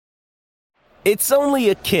It's only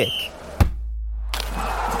a kick,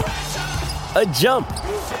 a jump,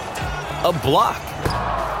 a block.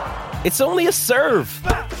 It's only a serve.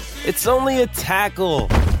 It's only a tackle,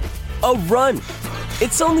 a run.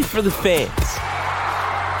 It's only for the fans.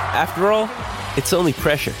 After all, it's only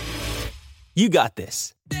pressure. You got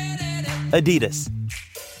this. Adidas.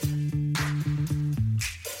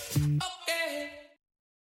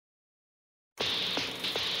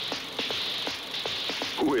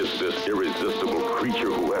 Who is this irresistible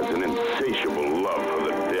creature who has an insatiable love for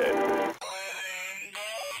the dead?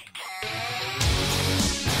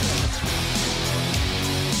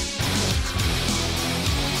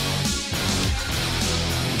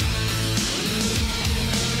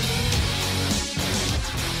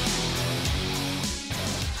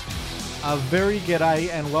 A very g'day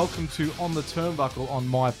and welcome to On the Turnbuckle on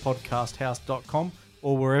mypodcasthouse.com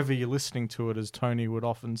or wherever you're listening to it, as Tony would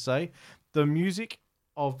often say. The music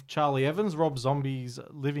of Charlie Evans, Rob Zombie's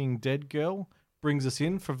Living Dead Girl, brings us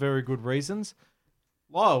in for very good reasons.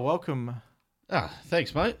 Lyle, welcome.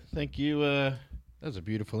 Thanks, mate. Thank you. That was a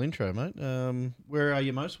beautiful intro, mate. Where are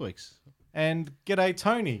you most weeks? And g'day,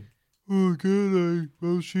 Tony. Oh, g'day,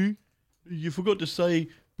 Welshie. You forgot to say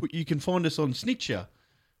you can find us on Snitcher.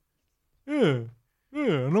 Yeah,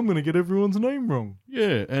 and I'm going to get everyone's name wrong.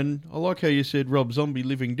 Yeah, and I like how you said Rob Zombie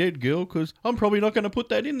Living Dead Girl, because I'm probably not going to put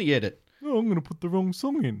that in the edit. No, I'm going to put the wrong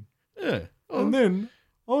song in. Yeah. And then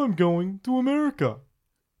I'm going to America.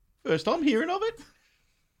 First I'm hearing of it.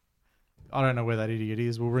 I don't know where that idiot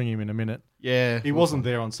is. We'll ring him in a minute. Yeah. He wasn't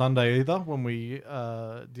there on Sunday either when we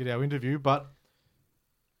did our interview, but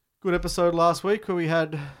good episode last week where we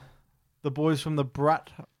had the boys from the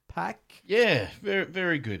Brat Pack. Yeah, very,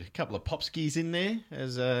 very good. A couple of popskis in there,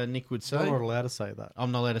 as Nick would say. I'm not allowed to say that.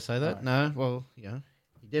 I'm not allowed to say that? No. Well, yeah.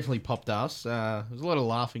 He definitely popped us. There was a lot of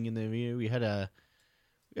laughing in there. We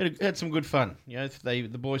had some good fun. You know, the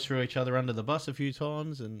boys threw each other under the bus a few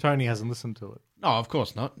times. And Tony hasn't listened to it. no, of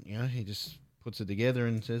course not. You know, he just puts it together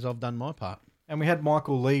and says, I've done my part. And we had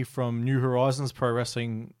Michael Lee from New Horizons Pro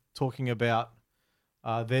Wrestling talking about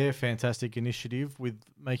their fantastic initiative with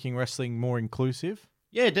making wrestling more inclusive.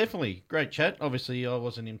 Yeah, definitely. Great chat. Obviously, I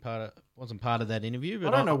wasn't part of that interview.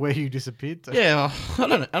 But I don't know where you disappeared to. Yeah, I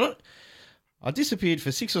don't know. I disappeared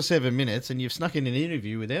for 6 or 7 minutes, and you've snuck in an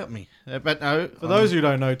interview without me. But no, For those who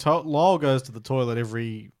don't know, Lyle goes to the toilet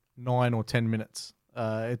every 9 or 10 minutes.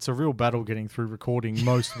 It's a real battle getting through recording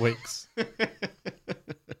most weeks.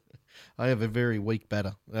 I have a very weak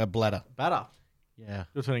bladder. Batter. Yeah.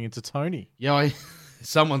 You're turning into Tony. Yeah,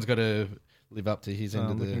 someone's got to live up to his end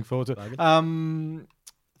I'm of the looking forward to bargain. it.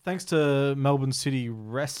 Thanks to Melbourne City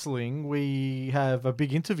Wrestling, we have a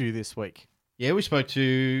big interview this week. Yeah, we spoke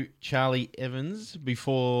to Charlie Evans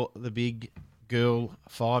before the big Girl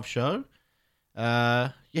 5 show.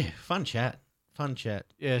 Yeah, fun chat.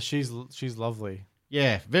 Yeah, she's lovely.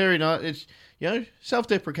 Yeah, very nice. It's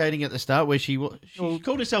self-deprecating at the start where she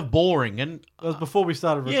called herself boring, and It was before we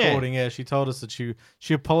started Yeah. recording. Yeah, she told us that she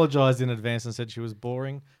apologised in advance and said she was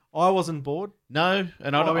boring. I wasn't bored. no,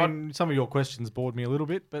 and I mean, some of your questions bored me a little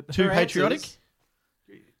bit, but Too her patriotic? answers-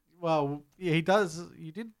 well, yeah, he does.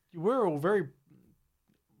 You were all very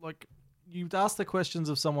like you asked the questions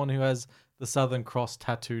of someone who has the Southern Cross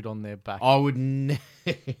tattooed on their back. I would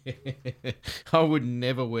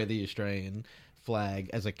never wear the Australian flag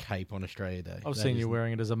as a cape on Australia Day. I've That seen is- you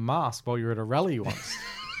wearing it as a mask while you were at a rally once.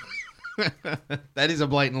 That is a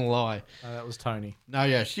blatant lie. That was Tony. No,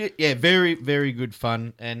 yeah, very, very good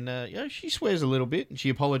fun, and she swears a little bit, and she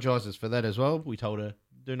apologises for that as well. We told her,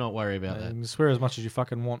 do not worry about that. And swear as much as you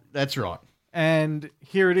fucking want. That's right. And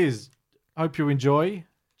here it is. Hope you enjoy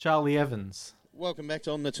Charlie Evans. Welcome back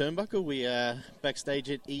to On the Turnbuckle. We are backstage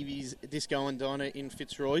at Evie's Disco and Diner in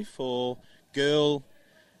Fitzroy for Girl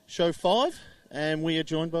Show 5, and we are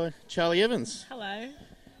joined by Charlie Evans. Hello.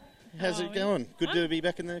 How's How it are going? Good Fun. to be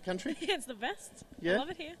back in the country? It's the best. Yeah? I love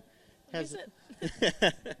it here. I How's miss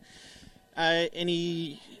it.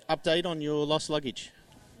 Any update on your lost luggage?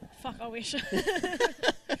 Fuck, I wish.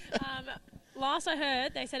 Last I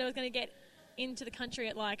heard, they said it was going to get into the country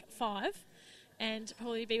at like 5 and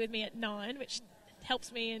probably be with me at 9, which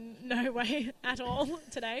helps me in no way at all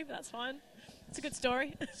today, but that's fine. It's a good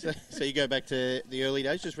story. So you go back to the early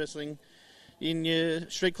days, just wrestling in your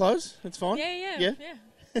street clothes? That's fine? Yeah.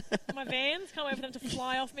 My Vans, can't wait for them to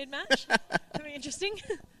fly off mid-match. It'll be interesting.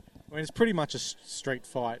 I mean, it's pretty much a straight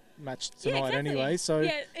fight match tonight exactly. anyway, so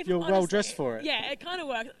Yeah, you're honestly, well dressed for it. Yeah, it kind of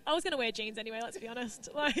works. I was going to wear jeans anyway, let's be honest.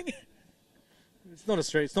 Like, It's not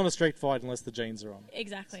a straight fight unless the jeans are on.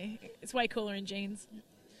 exactly. It's way cooler in jeans.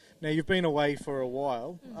 Now, you've been away for a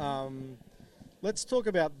while. Let's talk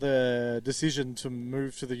about the decision to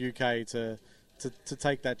move to the UK to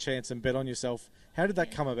take that chance and bet on yourself. How did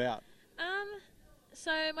that come about?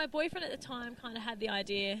 So my boyfriend at the time kind of had the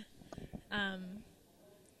idea,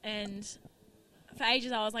 and for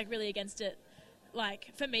ages I was like really against it, like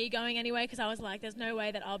for me going anyway, because I was like, there's no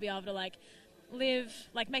way that I'll be able to like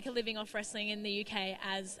make a living off wrestling in the UK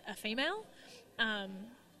as a female.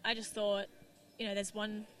 I just thought, there's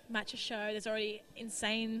one match a show. There's already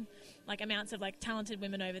insane like amounts of like talented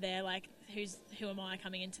women over there. Like who am I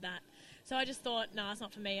coming into that? So I just thought, nah, it's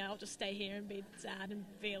not for me. I'll just stay here and be sad and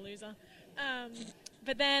be a loser.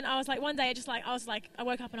 But then I was like, one day I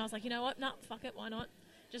woke up and I was like, you know what? Nah, fuck it. Why not?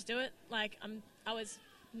 Just do it. Like I was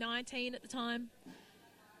 19 at the time.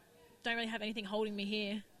 Don't really have anything holding me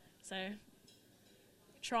here. So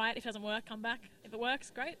try it. If it doesn't work, come back. If it works,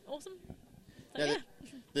 great. Awesome. So, Now,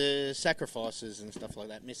 the sacrifices and stuff like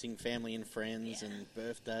that, missing family and friends and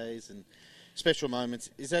birthdays and special moments,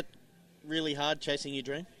 is that really hard chasing your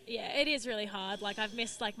dream? Yeah, it is really hard. Like I've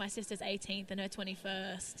missed like my sister's 18th and her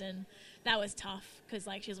 21st, and that was tough because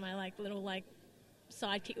like she was my like little like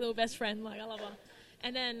sidekick, little best friend. Like I love her.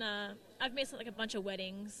 And then I've missed like a bunch of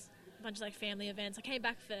weddings, a bunch of like family events. I came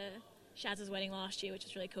back for Shaz's wedding last year, which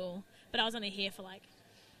was really cool, but I was only here for like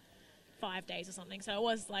 5 days or something, so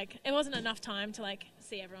it wasn't enough time to like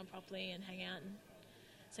see everyone properly and hang out. And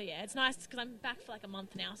so yeah, it's nice because I'm back for like a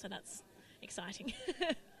month now, so that's exciting.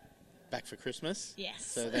 Back for Christmas? Yes.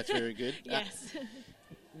 So that's very good. Yes.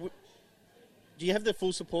 Do you have the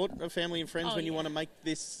full support of family and friends when you want to make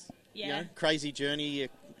this crazy journey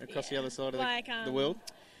across the other side of the world?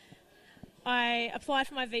 I applied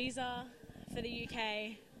for my visa for the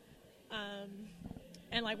UK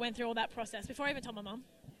and like went through all that process before I even told my mum.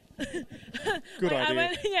 Good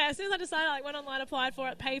idea. As soon as I decided, I went online, applied for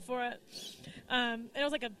it, paid for it. It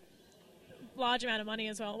was like a large amount of money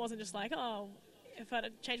as well. It wasn't just like, oh, if I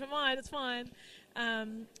change my mind, it's fine.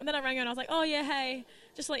 And then I rang her and I was like, oh yeah, hey,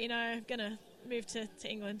 just to let you know, I'm gonna move to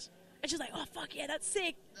England. And she's like, oh fuck yeah, that's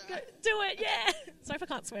sick. Go, do it, yeah. Sorry if I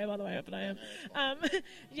can't swear, by the way, but I am.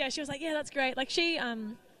 Yeah, she was like, yeah, that's great. Like she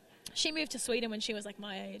moved to Sweden when she was like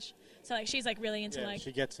my age. So like she's like really into like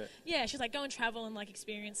she gets it. Yeah, she's like go and travel and like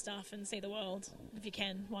experience stuff and see the world if you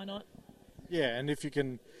can. Why not? Yeah, and if you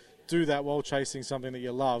can do that while chasing something that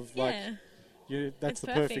you love, that's the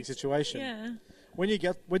perfect situation. Yeah. When you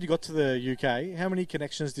got to the UK, how many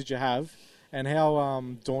connections did you have, and how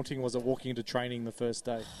daunting was it walking into training the first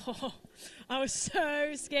day? Oh, I was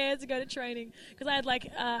so scared to go to training because I had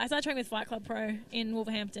I started training with Fight Club Pro in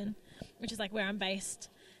Wolverhampton, which is like where I'm based,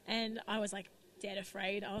 and I was like dead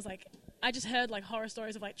afraid. I was like, I just heard like horror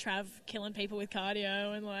stories of like Trav killing people with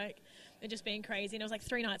cardio and like it just being crazy, and it was like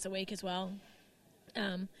 3 nights a week as well.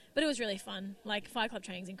 But it was really fun. Like Fight Club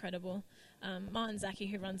training's incredible. Martin Zaki,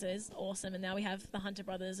 who runs it, is awesome, and now we have the Hunter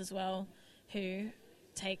brothers as well, who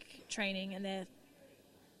take training, and they're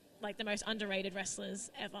like the most underrated wrestlers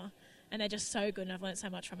ever, and they're just so good, and I've learned so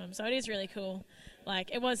much from them. So it is really cool. Like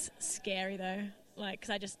it was scary though, like because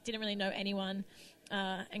I just didn't really know anyone,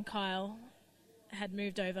 and Kyle had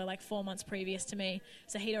moved over like 4 months previous to me,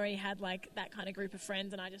 so he'd already had like that kind of group of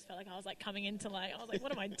friends, and I just felt like I was like coming into like I was like,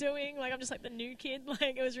 what am I doing? Like I'm just like the new kid.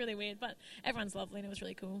 Like it was really weird, but everyone's lovely and it was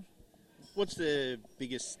really cool. What's the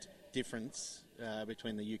biggest difference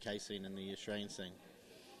between the UK scene and the Australian scene?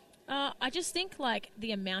 I just think like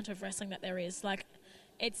the amount of wrestling that there is, like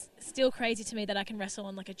it's still crazy to me that I can wrestle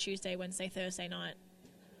on like a Tuesday, Wednesday, Thursday night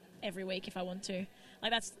every week if I want to.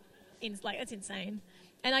 Like that's insane.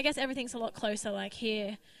 And I guess everything's a lot closer. Like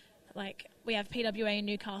here, like we have PWA in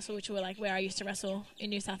Newcastle, which were like where I used to wrestle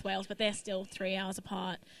in New South Wales, but they're still 3 hours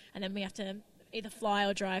apart. And then we have to either fly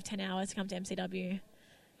or drive 10 hours to come to MCW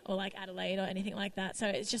or like Adelaide or anything like that. So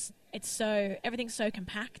everything's so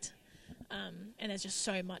compact, and there's just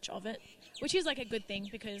so much of it, which is like a good thing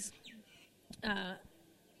because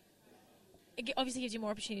it obviously gives you more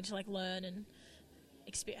opportunity to like learn and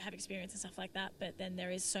have experience and stuff like that. But then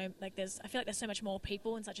I feel like there's so much more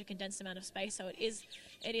people in such a condensed amount of space. So it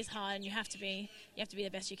is hard, and you have to be the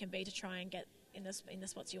best you can be to try and get in the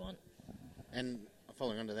spots you want. And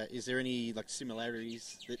following on to that, is there any like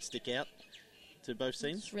similarities that stick out to both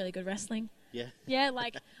scenes? It's really good wrestling. Yeah. Yeah,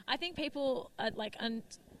 like I think people are like,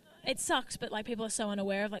 it sucks, but like people are so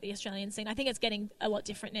unaware of like the Australian scene. I think it's getting a lot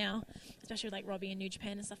different now, especially with like Robbie and New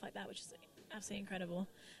Japan and stuff like that, which is absolutely incredible.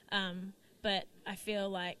 But I feel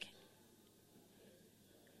like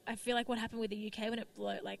what happened with the UK when it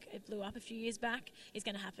blew up a few years back is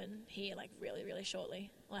going to happen here like really, really shortly.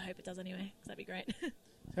 Well, I hope it does anyway, because that'd be great.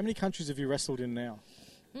 How many countries have you wrestled in now?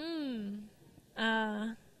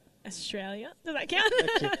 Australia. Does that count?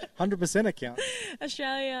 100% account.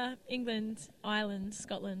 Australia, England, Ireland,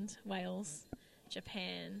 Scotland, Wales,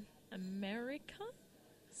 Japan, America.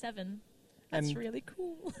 7. That's And- really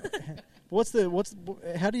cool.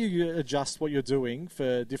 How do you adjust what you're doing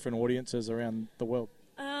for different audiences around the world?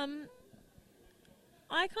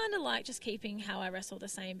 I kind of like just keeping how I wrestle the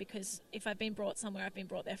same, because if I've been brought somewhere, I've been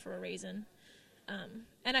brought there for a reason.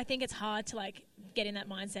 And I think it's hard to like get in that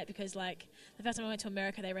mindset, because like the first time I went to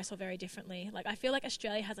America, they wrestle very differently. Like I feel like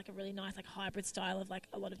Australia has like a really nice like hybrid style of like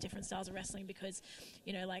a lot of different styles of wrestling, because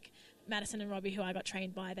you know like Madison and Robbie, who I got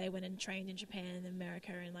trained by, they went and trained in Japan and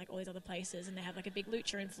America and like all these other places, and they have like a big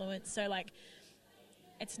lucha influence. So like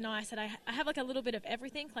it's nice that I have like a little bit of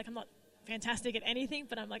everything. Like I'm not fantastic at anything,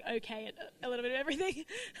 but I'm like okay at a little bit of everything.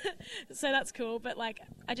 So that's cool. But like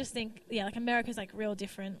I just think like America's like real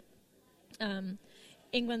different.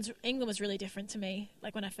 England was really different to me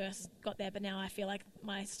like when I first got there, but now I feel like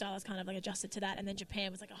my style is kind of like adjusted to that. And then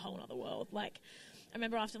Japan was like a whole other world. Like I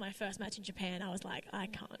remember after my first match in Japan, I was like, I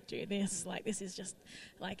can't do this. Like this is just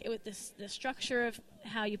like it was the structure of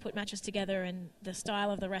how you put matches together and the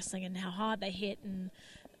style of the wrestling and how hard they hit and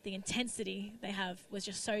the intensity they have was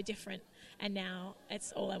just so different. And now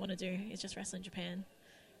it's all I want to do is just wrestle in Japan.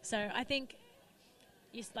 So I think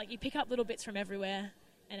you pick up little bits from everywhere,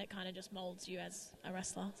 and it kind of just molds you as a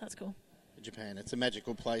wrestler. So that's cool. Japan, it's a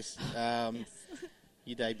magical place. Yes.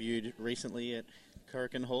 You debuted recently at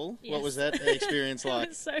Korakuen Hall. Yes. What was that experience like? It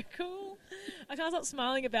was so cool. I can't stop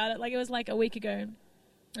smiling about it. Like it was like a week ago,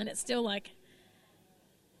 and it's still like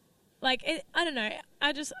it, I don't know.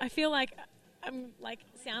 I feel like I'm like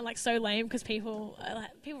sound like so lame because people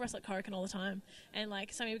wrestle at Korakuen all the time, and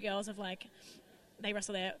like so many girls have like they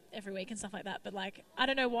wrestle there every week and stuff like that. But like I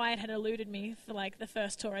don't know why it had eluded me for like the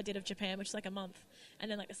first tour I did of Japan, which is like a month,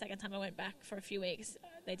 and then like the second time I went back for a few weeks,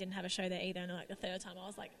 they didn't have a show there either. And like the third time I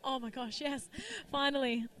was like, oh my gosh, yes,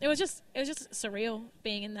 finally. It was just surreal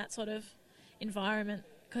being in that sort of environment,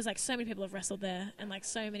 because like so many people have wrestled there and like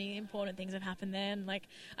so many important things have happened there. And like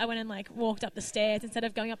I went and like walked up the stairs instead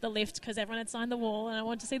of going up the lift because everyone had signed the wall and I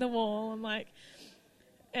wanted to see the wall, and like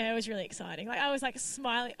it was really exciting. Like I was like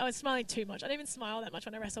smiling. I was smiling too much. I didn't even smile that much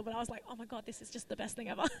when I wrestled, but I was like, oh my god, this is just the best thing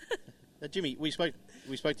ever. Jimmy, we spoke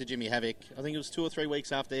to Jimmy Havoc. I think it was 2 or 3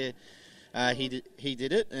 weeks after he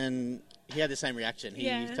did it, and he had the same reaction. He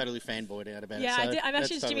totally fanboyed out about it. Yeah, So I did. I that's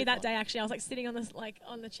messaged totally Jimmy that fine. day. Actually, I was like sitting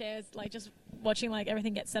on the chairs, like just watching like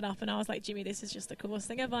everything get set up, and I was like, Jimmy, this is just the coolest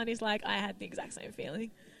thing ever. And he's like, I had the exact same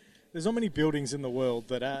feeling. There's not many buildings in the world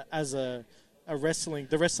that, as the wrestling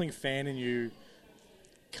fan in you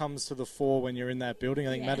comes to the fore when you're in that building.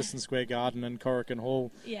 I think Madison Square Garden and Korakuen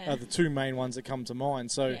Hall are the two main ones that come to mind.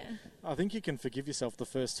 So I think you can forgive yourself the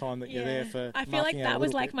first time that you're there for. I feel like marking out that a was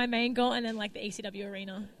little like bit. my main goal, and then like the ECW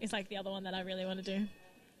arena is like the other one that I really want to do,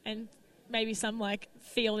 and maybe some like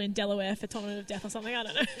field in Delaware for Tournament of Death or something. I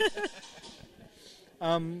don't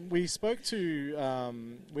know. We spoke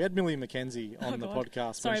to we had Millie McKenzie on the God.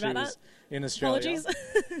 podcast Sorry when she about was in Australia.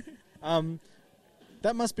 Apologies.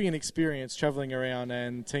 That must be an experience traveling around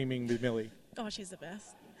and teaming with Millie. Oh, she's the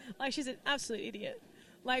best. Like, she's an absolute idiot.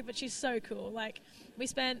 Like, but she's so cool. Like, we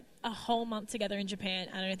spent a whole month together in Japan.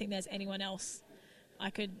 I don't think there's anyone else I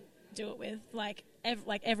could do it with. Like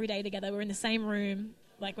every day together. We were in the same room,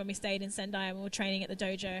 like when we stayed in Sendai and we were training at the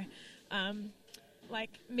dojo. Like,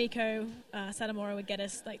 Miko Satomura would get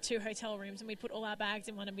us, like, 2 hotel rooms, and we'd put all our bags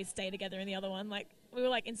in one and we'd stay together in the other one. Like, we were,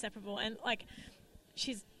 like, inseparable. And, like,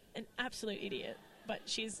 she's an absolute idiot. But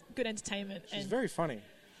she's good entertainment. She's and very funny.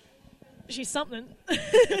 she's something.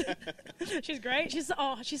 She's great.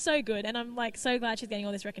 She's so good, and I'm like so glad she's getting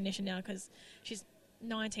all this recognition now, because she's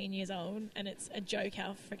 19 years old, and it's a joke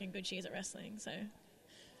how freaking good she is at wrestling. So,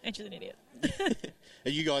 and she's an idiot.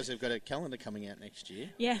 You guys have got a calendar coming out next year.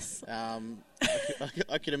 Yes.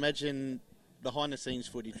 I could imagine the behind the scenes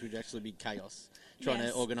footage would actually be chaos trying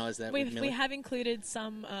to organise that with Millie. We have included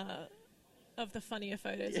some of the funnier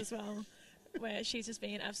photos as well, where she's just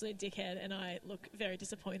being an absolute dickhead and I look very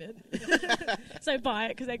disappointed. So buy it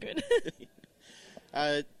because they're good.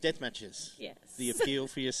 Death matches. Yes. The appeal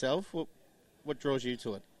for yourself. What draws you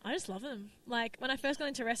to it? I just love them. Like, when I first got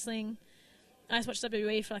into wrestling, I just watched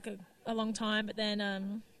WWE for like a long time, but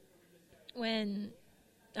then when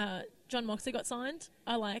John Moxley got signed,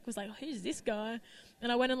 I was like, who's this guy?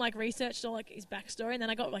 And I went and like researched all like his backstory, and then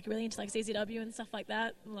I got like really into like CZW and stuff like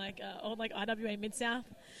that, and, like old like IWA Mid-South.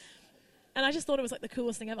 And I just thought it was like the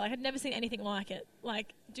coolest thing ever. I had never seen anything like it.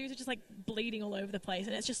 Like, dudes are just like bleeding all over the place,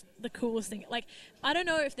 and it's just the coolest thing. Like, I don't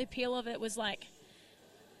know if the appeal of it was like,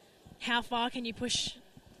 how far can you push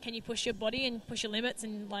your body and push your limits,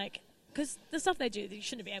 and like, because the stuff they do, you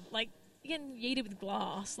shouldn't be able, like, you're getting yeeted with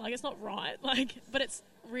glass. Like, it's not right. Like, but it's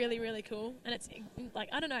really, really cool. And it's, like,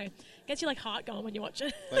 I don't know, gets your, like, heart going when you watch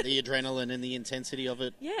it. Like the adrenaline and the intensity of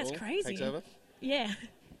it. Yeah, it's crazy. Takes over. Yeah.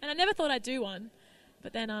 And I never thought I'd do one.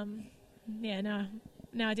 But then, now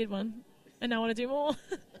I did one. And now I want to do more.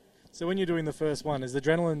 So when you're doing the first one, does the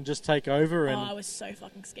adrenaline just take over? And I was so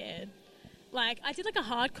fucking scared. Like, I did, like, a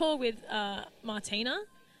hardcore with Martina.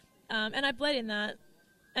 And I bled in that.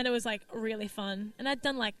 And it was, like, really fun. And I'd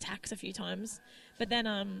done, like, tax a few times. But then,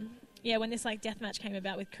 when this, like, death match came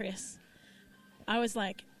about with Chris, I was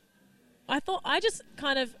like, I just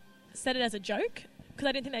kind of said it as a joke because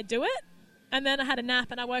I didn't think they'd do it. And then I had a nap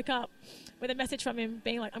and I woke up with a message from him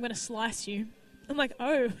being like, I'm going to slice you. I'm like,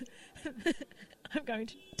 oh, I'm going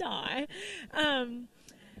to die.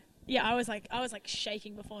 I was like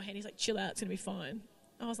shaking beforehand. He's like, chill out, it's going to be fine.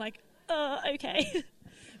 I was like, okay.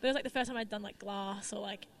 But it was like the first time I'd done like glass or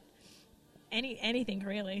like anything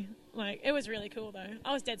really. Like, it was really cool though.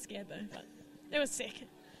 I was dead scared though, but it was sick.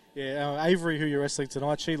 Yeah, Avery, who you're wrestling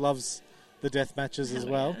tonight, she loves the death matches as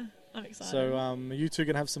well. Yeah. I'm excited. So, are you two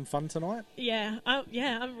gonna have some fun tonight? Yeah,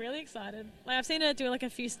 I'm really excited. Like, I've seen her do like a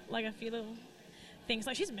few little things.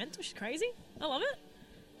 Like, she's mental, she's crazy. I love it.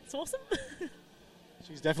 It's awesome.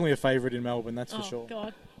 She's definitely a favourite in Melbourne, that's for sure. Oh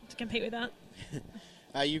God, to compete with that.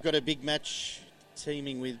 You've got a big match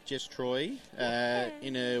teaming with Jess Troy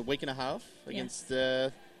in a week and a half against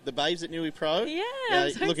the Babes at Newey Pro. Yeah,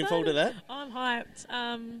 I'm so looking forward to that. I'm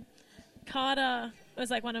hyped. Carter was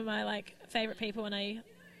like one of my like favourite people when I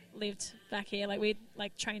lived back here. Like, we'd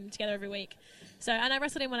like train together every week. So, and I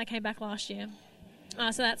wrestled him when I came back last year.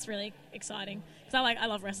 So that's really exciting because I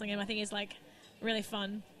love wrestling him. I think he's like really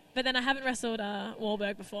fun. But then I haven't wrestled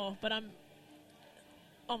Wahlberg before, but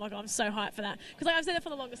oh my God, I'm so hyped for that. Because like I've said it for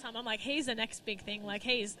the longest time. I'm like, he's the next big thing. Like,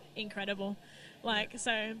 he's incredible. Like,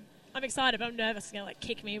 so I'm excited, but I'm nervous. He's going to like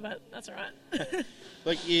kick me, but that's all right.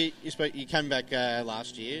 Like you came back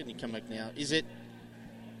last year and you come back now. Is it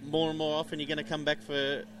more and more often you're going to come back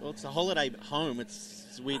for, well, it's a holiday home.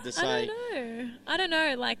 It's weird to say. I don't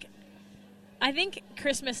know. Like, I think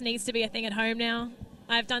Christmas needs to be a thing at home now.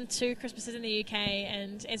 I've done 2 Christmases in the UK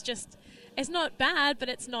and it's not bad, but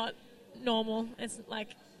it's not normal. It's like,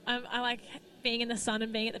 I like being in the sun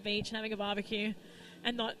and being at the beach and having a barbecue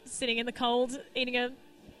and not sitting in the cold eating a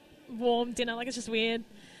warm dinner. Like, it's just weird.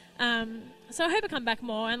 So I hope I come back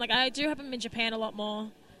more. And like, I do hope I'm in Japan a lot more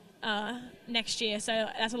next year. So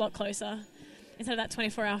that's a lot closer instead of that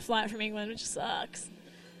 24-hour flight from England, which sucks.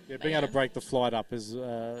 Yeah, being able to break the flight up is...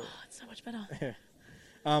 it's so much better.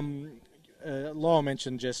 Yeah. Laura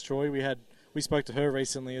mentioned Jess Troy. We spoke to her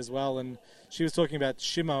recently as well, and she was talking about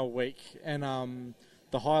Shimmer Week and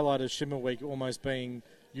the highlight of Shimmer Week almost being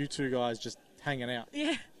you two guys just hanging out.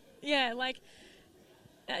 Yeah, like,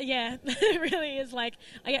 it really is. Like,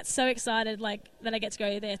 I get so excited like that I get to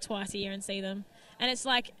go there twice a year and see them, and it's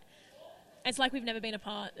like we've never been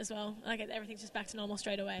apart as well. Like, everything's just back to normal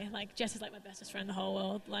straight away. Like, Jess is like my bestest friend in the whole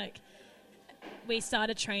world. Like, we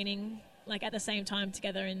started training like at the same time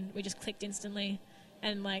together, and we just clicked instantly,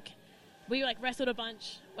 and like we like wrestled a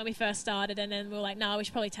bunch when we first started, and then we were like, no, we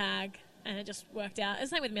should probably tag, and it just worked out.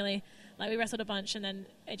 It's the same with Millie. Like, we wrestled a bunch, and then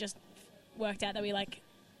it just worked out that we like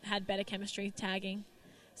had better chemistry tagging.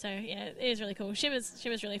 So yeah, it is really cool. Shimmer's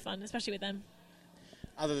really fun, especially with them.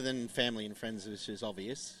 Other than family and friends, which is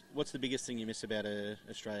obvious, what's the biggest thing you miss about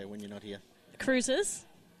Australia when you're not here? Cruises.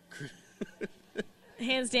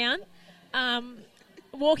 Hands down.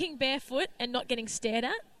 Walking barefoot and not getting stared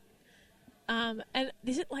at. And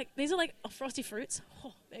these are like frosty fruits.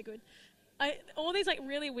 Oh, they're good. All these like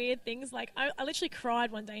really weird things. Like, I literally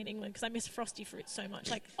cried one day in England because I miss frosty fruits so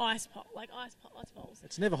much. Like ice pops.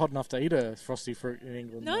 It's never hot enough to eat a frosty fruit in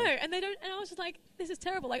England. No, though. and they don't. And I was just like, this is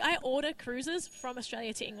terrible. Like, I order cruises from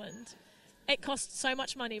Australia to England. It costs so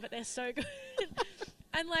much money, but they're so good.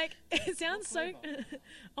 And like, it sounds so.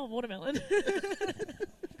 Oh, watermelon.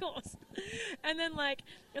 Of course. And then like,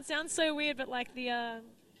 it sounds so weird, but like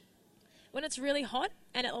when it's really hot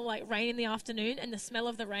and it'll like rain in the afternoon and the smell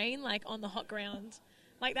of the rain like on the hot ground,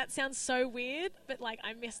 like, that sounds so weird, but like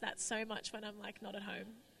I miss that so much when I'm like not at home.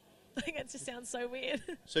 Like, it just sounds so weird.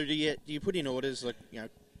 So do you put in orders, like, you know,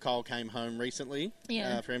 Kyle came home recently for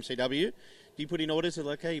MCW. Do you put in orders of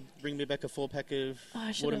like, hey, bring me back a 4-pack of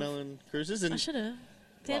watermelon cruises? And I should have.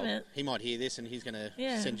 Damn it. He might hear this and he's going to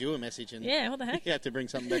send you a message and what the heck? you have to bring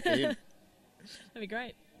something back to him. That'd be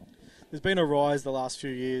great. There's been a rise the last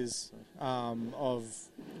few years of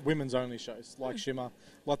women's only shows like Shimmer,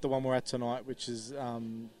 like the one we're at tonight, which is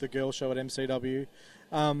the girl show at MCW.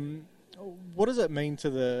 What does it mean to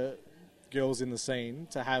the girls in the scene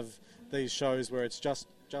to have these shows where it's just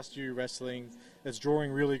just you wrestling, that's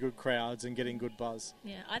drawing really good crowds and getting good buzz.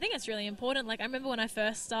 Yeah, I think it's really important. Like, I remember when I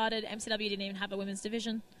first started, MCW didn't even have a women's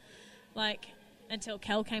division, like, until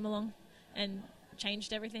Kel came along and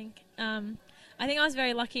changed everything. I think I was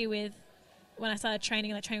very lucky with when I started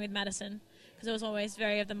training, like training with Madison, because it was always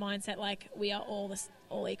very of the mindset, like, we are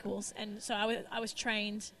all equals. And so I was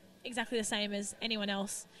trained exactly the same as anyone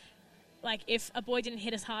else. Like, if a boy didn't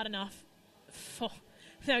hit us hard enough,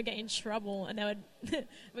 they would get in trouble and we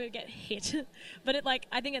would get hit. But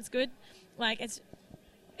I think it's good. Like, it's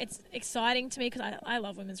exciting to me because I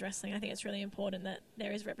love women's wrestling. I think it's really important that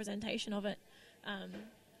there is representation of it.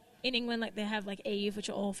 In England, like, they have like Eve, which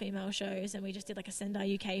are all female shows, and we just did like a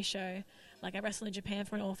Sendai UK show. Like, I wrestled in Japan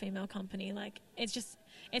for an all female company. Like, it's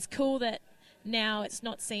cool that now it's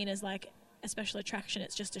not seen as like a special attraction.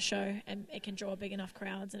 It's just a show, and it can draw big enough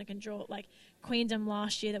crowds, and it can draw, like, Queendom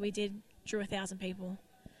last year that we did drew 1,000 people,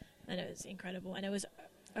 and it was incredible, and it was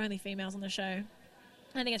only females on the show.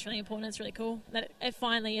 I think it's really important. It's really cool that it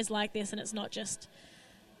finally is like this, and it's not just,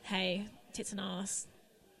 hey, tits and ass,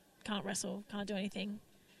 can't wrestle, can't do anything.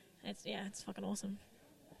 It's fucking awesome.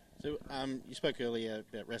 So you spoke earlier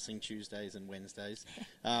about wrestling Tuesdays and Wednesdays.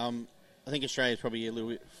 I think Australia's probably a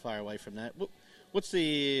little bit far away from that. What's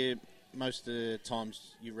the most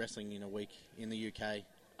times you're wrestling in a week in the UK?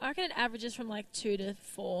 I reckon it averages from like 2 to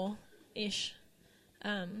 4-ish.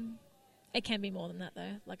 It can be more than that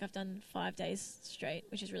though. Like, I've done 5 days straight,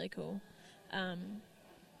 which is really cool.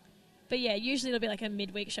 But yeah, usually it'll be like a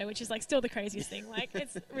midweek show, which is like still the craziest thing. Like,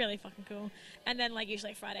 it's really fucking cool. And then like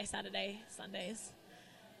usually Friday, Saturday, Sundays.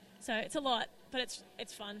 So it's a lot, but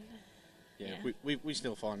it's fun. Yeah. We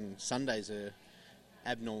still find Sundays are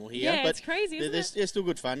abnormal here. Yeah, but it's crazy, isn't it? They're still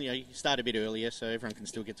good fun. You start a bit earlier, so everyone can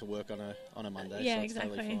still get to work on a Monday. Yeah, so it's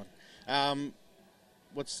exactly. totally fine.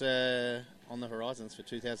 What's on the horizons for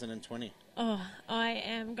 2020? Oh, I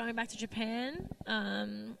am going back to Japan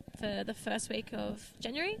for the first week of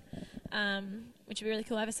January, which would be really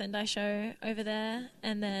cool. I have a Sendai show over there,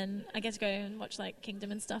 and then I get to go and watch like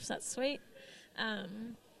Kingdom and stuff, so that's sweet.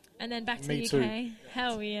 And then back to the UK. Too.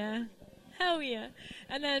 Hell yeah.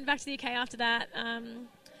 And then back to the UK after that. I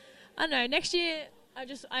don't know, next year I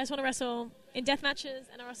just want to wrestle in death matches,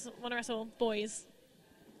 and I want to wrestle boys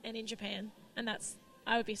and in Japan. And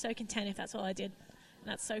I would be so content if that's all I did. And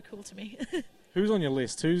that's so cool to me. Who's on your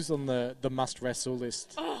list? Who's on the must-wrestle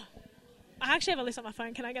list? Oh, I actually have a list on my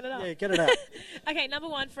phone. Can I get it up? Yeah, get it out. Okay, number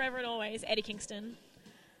 1, forever and always, Eddie Kingston.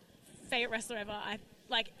 Favorite wrestler ever.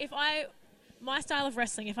 My style of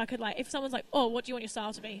wrestling, if someone's like, oh, what do you want your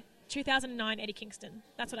style to be? 2009 Eddie Kingston.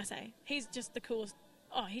 That's what I say. He's just the coolest.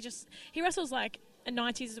 Oh, he wrestles like a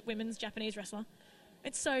 90s women's Japanese wrestler.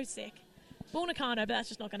 It's so sick. Bull Nakano, but that's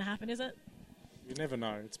just not going to happen, is it? You never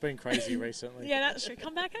know. It's been crazy recently. Yeah, that's true.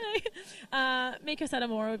 Come back, hey? Miko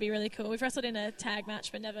Satomura would be really cool. We've wrestled in a tag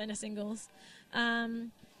match, but never in a singles. I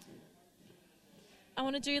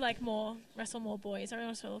want to do wrestle more boys. I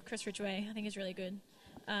want to wrestle Chris Ridgway. I think he's really good.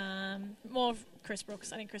 More Chris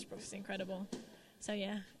Brooks. I think Chris Brooks is incredible. So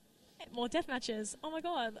yeah, more death matches. Oh my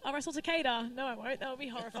god, I'll wrestle Takeda. No, I won't. That would be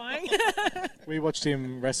horrifying. We watched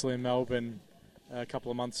him wrestle in Melbourne a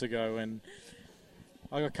couple of months ago, and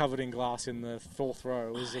I got covered in glass in the 4th row.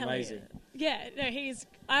 It was amazing. Yeah, no,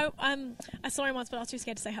 I saw him once, but I was too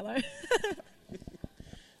scared to say hello.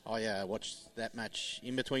 Oh yeah, I watched that match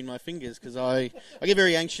in between my fingers because I get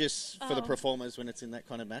very anxious for the performers when it's in that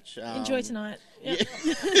kind of match. Enjoy tonight. Yep.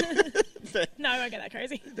 Yeah. No, I won't get that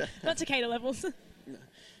crazy. Not Takeda levels.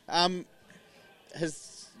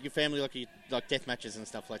 Has your family like death matches and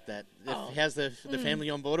stuff like that? Oh. How's the family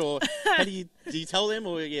on board, or how do you tell them,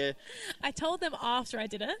 or yeah? I told them after I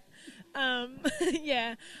did it.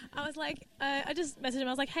 Yeah, I was like, I just messaged him.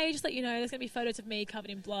 I was like, hey, just let you know, there's gonna be photos of me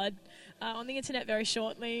covered in blood on the internet very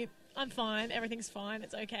shortly. I'm fine. Everything's fine.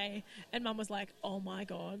 It's okay. And Mum was like, oh my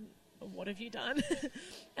god, what have you done?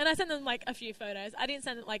 And I sent them like a few photos. I didn't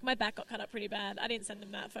send them, like, my back got cut up pretty bad. I didn't send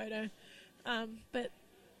them that photo. But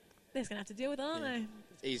they're just gonna have to deal with it, aren't they?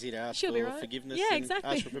 It's easy to ask She'll for right. forgiveness Yeah, and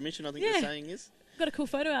exactly. ask for permission, I think the saying is. Got a cool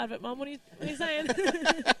photo out of it, Mum. What are you saying?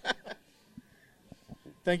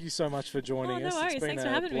 Thank you so much for joining us. Worries. It's been Thanks for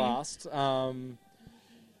a having blast.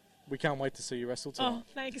 We can't wait to see you wrestle tonight. Oh,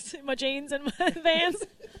 thanks. My jeans and my Vans.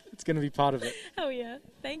 It's going to be part of it. Hell yeah.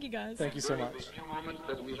 Thank you, guys. Thank you so much. The few moments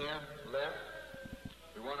that we have left,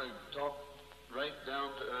 we want to talk right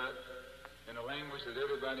down to earth in a language that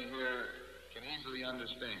everybody here can easily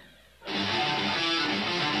understand.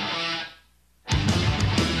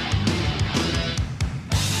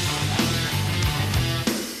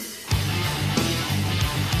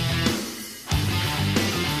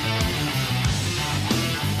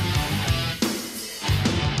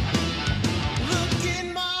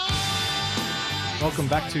 Welcome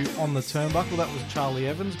back to On the Turnbuckle. That was Charlie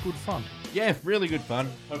Evans. Good fun. Yeah, really good fun.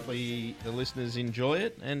 Hopefully the listeners enjoy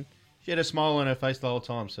it. And she had a smile on her face the whole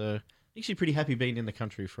time. So I think she's pretty happy being in the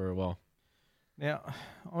country for a while. Now,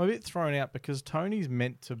 I'm a bit thrown out because Tony's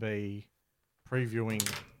meant to be previewing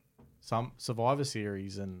some Survivor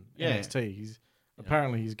Series and NXT.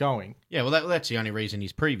 Apparently he's going. Yeah, well, that's the only reason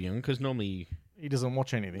he's previewing, because normally he doesn't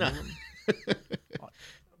watch anything. No.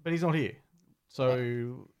 But he's not here.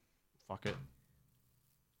 So, fuck it.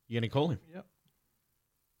 You going to call him? Yep.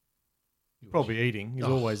 Probably eating. He's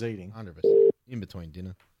always eating. 100%. In between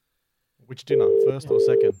dinner. Which dinner? First or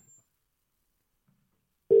second?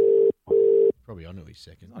 Probably I know he's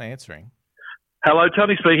second. He's not answering. Hello,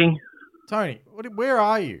 Tony speaking. Tony, where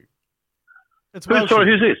are you? It's Sorry,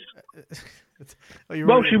 who's this?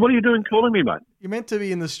 Welshie, what are you doing calling me, mate? You're meant to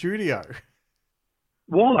be in the studio.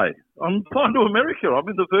 Why? I'm flying to America. I'm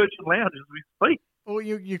in the Virgin Lounge as we speak. Well,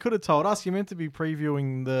 you could have told us. You're meant to be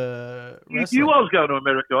previewing the wrestling. You was going to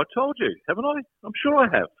America. I told you, haven't I? I'm sure I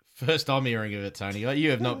have. First I'm hearing of it, Tony.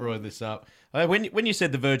 You have not brought this up. When you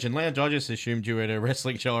said the Virgin Lounge, I just assumed you were at a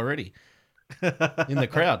wrestling show already. In the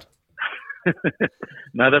crowd.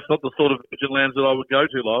 No, that's not the sort of Virgin Lounge that I would go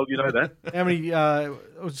to, Lyle. You know that. How many?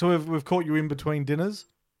 So we've caught you in between dinners?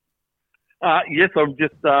 Yes, I'm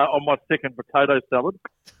just on my second potato salad.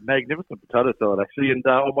 Magnificent potato salad, actually. And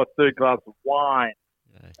on my third glass of wine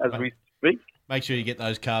as we speak. Make sure you get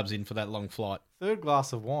those carbs in for that long flight. Third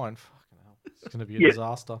glass of wine? Fucking hell. It's going to be a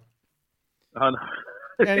disaster. I know.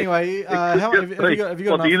 Anyway, have you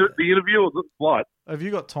got enough, the interview or the flight? Have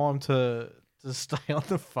you got time to stay on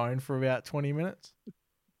the phone for about 20 minutes?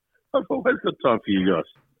 I've always got time for you guys.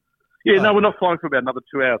 Yeah, no, we're not flying for about another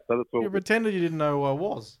 2 hours, so that's all. You pretended you didn't know who I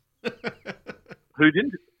was. Who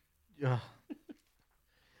didn't? Yeah.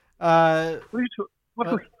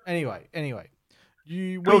 Anyway.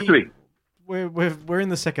 Talk to me. We're in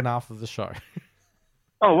the second half of the show.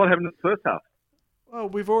 Oh, what happened in the first half? Well,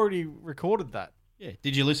 we've already recorded that. Yeah.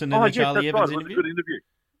 Did you listen to the Charlie Evans interview? It was a good interview.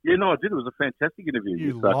 Yeah, no, I did. It was a fantastic interview.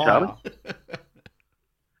 You liar. Charlie.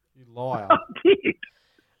 You liar. I did.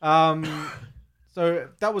 So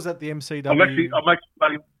that was at the MCW. I'm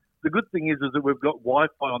actually. The good thing is that we've got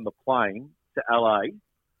Wi-Fi on the plane to LA,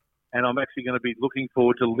 and I'm actually going to be looking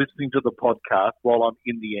forward to listening to the podcast while I'm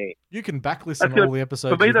in the air. You can backlisten all the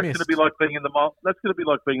episodes. For me, that's missed. going to be like being in the mile. That's going to be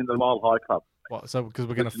like being in the Mile High Club. What? So because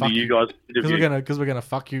we're going to fuck you guys. Because we're going to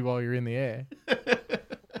fuck you while you're in the air. Can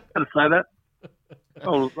I say that?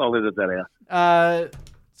 I'll edit that out.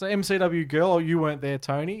 So MCW girl, you weren't there,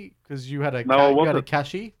 Tony, because you had a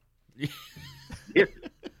cashy. Yes,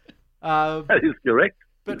 that is correct.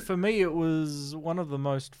 But for me, it was one of the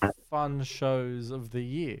most fun shows of the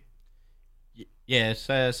year. Yeah,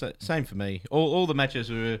 so same for me. All the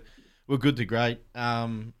matches were good to great. A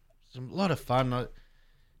lot of fun.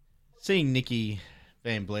 Seeing Nikki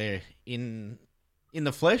Van Blair in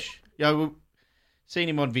the flesh. Seeing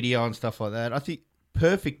him on video and stuff like that. I think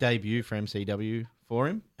perfect debut for MCW for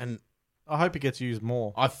him, and I hope he gets used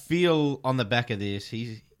more. I feel on the back of this,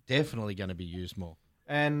 he's definitely going to be used more.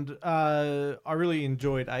 And I really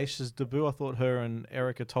enjoyed Aisha's debut. I thought her and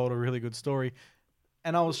Erica told a really good story.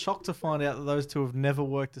 And I was shocked to find out that those two have never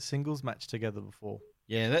worked a singles match together before.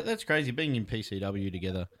 Yeah, that's crazy, being in PCW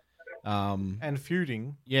together. And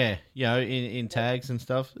feuding. Yeah, in tags and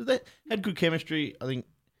stuff. They had good chemistry. I think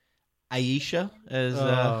Aisha, as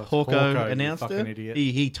Hawko announced her, idiot.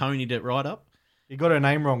 He Tony'd it right up. You got her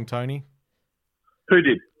name wrong, Tony. Who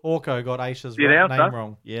did? Hawko got Aisha's name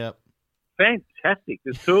wrong. Yeah. Fantastic.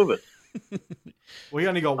 There's two of us. We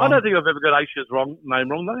only got one. I don't think I've ever got Aisha's name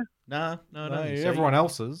wrong, though. No. Everyone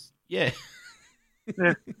else's. Yeah.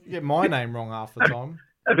 Yeah. You get my name wrong half the time.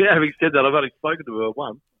 Having said that, I've only spoken to her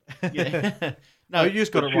once. Yeah. No, you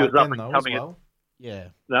just got it right then, though, as well. Yeah.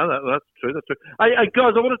 No, that's true. Hey,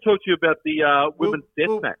 guys, I want to talk to you about the women's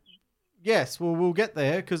death match. Yes, we'll get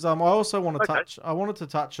there because I also want to touch. I wanted to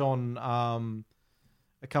touch on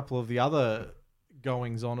a couple of the other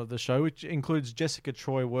goings on of the show, which includes Jessica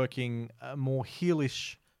Troy working a more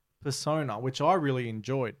heelish persona, which I really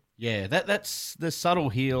enjoyed. Yeah, that's the subtle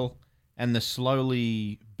heel and the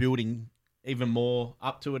slowly building even more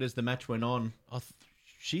up to it as the match went on.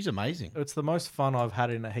 She's amazing. It's the most fun I've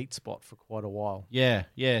had in a heat spot for quite a while. Yeah.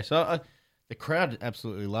 So the crowd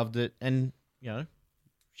absolutely loved it, and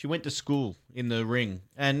she went to school in the ring,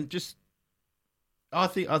 and just I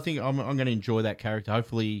think I'm going to enjoy that character.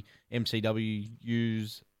 Hopefully, MCW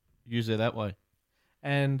use her that way.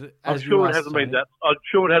 And I'm sure it hasn't been that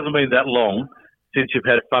long since you've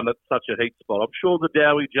had fun at such a heat spot. I'm sure the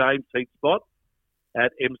Dowie James heat spot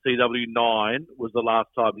at MCW 9 was the last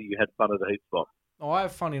time that you had fun at a heat spot. I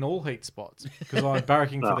have fun in all heat spots because I'm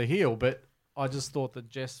barracking for the heel, but I just thought that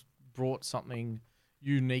Jess brought something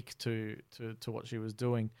unique to what she was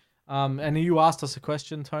doing. And you asked us a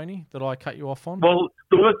question, Tony, that I cut you off on? Well,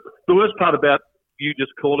 the worst part about you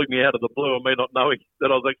just calling me out of the blue and me not knowing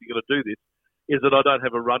that I was actually going to do this is that I don't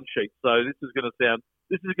have a run sheet. So this is going to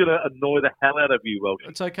annoy the hell out of you, Welsh.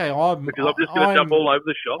 It's okay. Because I'm just going to jump all over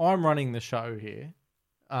the shop. I'm running the show here.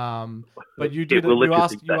 But you did. You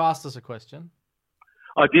asked us a question.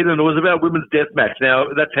 I did, and it was about women's deathmatch. Now,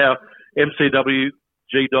 that's how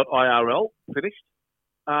MCWG.IRL finished.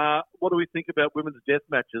 What do we think about women's death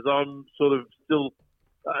matches? I'm sort of still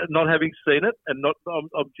not having seen it, and I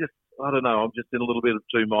don't know. I'm just in a little bit of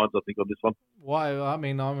two minds, I think, on this one. Why?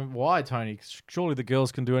 Why, Tony? Surely the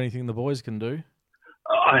girls can do anything the boys can do.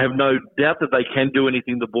 I have no doubt that they can do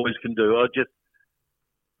anything the boys can do.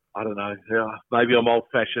 I don't know. Maybe I'm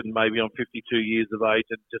old-fashioned. Maybe I'm 52 years of age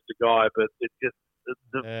and just a guy, but it just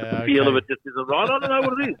the feel of it just isn't right. I don't know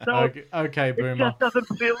what it is. No, okay, Boomer. It just doesn't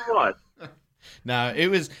feel right. No, it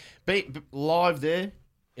was live there.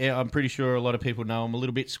 Yeah, I'm pretty sure a lot of people know I'm a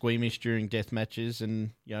little bit squeamish during death matches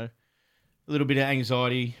and, a little bit of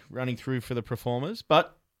anxiety running through for the performers.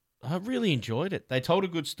 But I really enjoyed it. They told a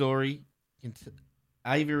good story.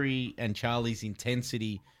 Avery and Charlie's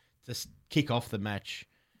intensity to kick off the match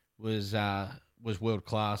was world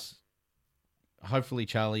class. Hopefully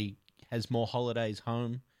Charlie has more holidays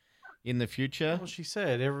home in the future. Well, she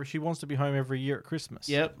said she wants to be home every year at Christmas.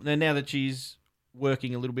 Yep. And now that she's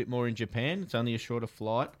working a little bit more in Japan, it's only a shorter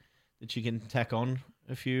flight that she can tack on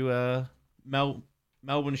a few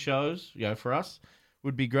Melbourne shows. For us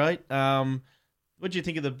would be great. What do you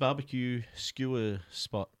think of the barbecue skewer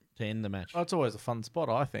spot to end the match? Oh, it's always a fun spot,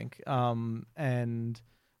 I think. And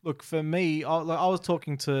look, for me, I was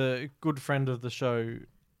talking to a good friend of the show,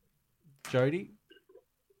 Jody,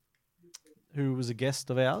 who was a guest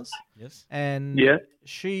of ours. Yes. And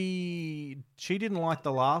she didn't like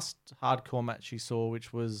the last hardcore match she saw,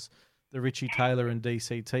 which was the Richie Taylor and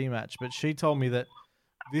DCT match. But she told me that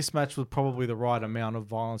this match was probably the right amount of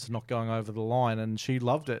violence and not going over the line, and she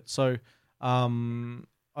loved it. So I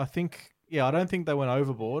think, I don't think they went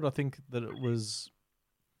overboard. I think that it was,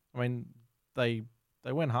 they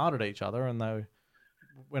went hard at each other and they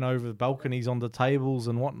went over the balconies onto tables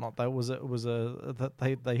and whatnot. They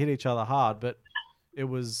hit each other hard, but it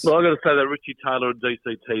was. Well, I got to say that Richie Taylor and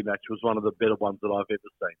DCT match was one of the better ones that I've ever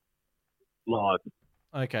seen live.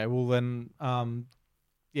 Okay, well then,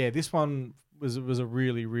 this one was a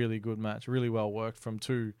really, really good match, really well worked from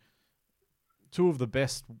two of the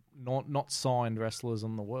best not signed wrestlers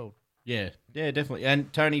in the world. Yeah, definitely.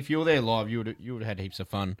 And Tony, if you were there live, you would have had heaps of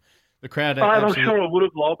fun. The crowd. I'm sure I would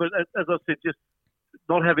have live, but as I said, just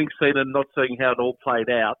not having seen it and not seeing how it all played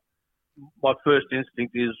out, my first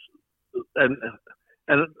instinct is, and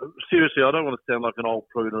seriously, I don't want to sound like an old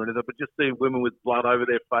prude or anything, but just seeing women with blood over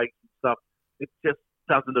their face and stuff, it just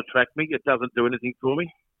doesn't attract me. It doesn't do anything for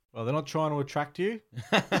me. Well, they're not trying to attract you.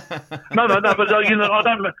 No, but I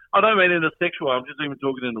don't mean in a sexual way. I'm just even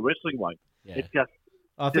talking in a wrestling way. Yeah. It's just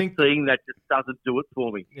seeing that just doesn't do it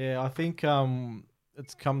for me. Yeah, I think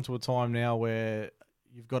it's come to a time now where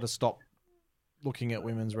you've got to stop looking at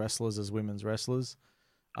women's wrestlers as women's wrestlers.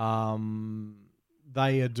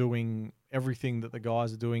 They are doing everything that the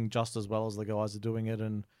guys are doing just as well as the guys are doing it,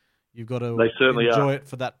 and you've got to enjoy it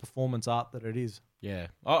for that performance art that it is. Yeah,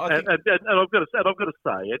 and I've got to say,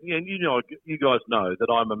 and you guys know that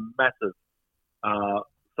I'm a massive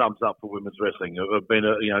thumbs up for women's wrestling. I've been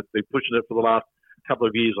been pushing it for the last couple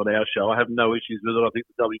of years on our show. I have no issues with it. I think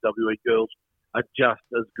the WWE girls are just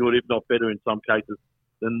as good, if not better, in some cases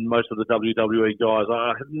than most of the WWE guys.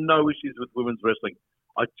 I have no issues with women's wrestling.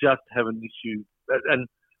 I just have an issue, and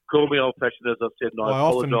call me old-fashioned, as I said, and I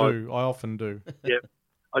apologise. I often do. Yeah,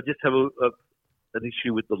 I just have an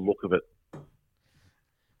issue with the look of it.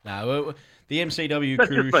 No, the MCW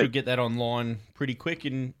crew should get that online pretty quick,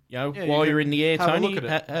 and while you're in the air, Tony,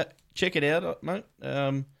 check it out, mate.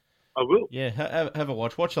 I will. Yeah, have a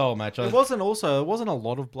watch. Watch the whole match. It wasn't a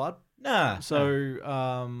lot of blood. Nah. So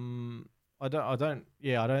I don't.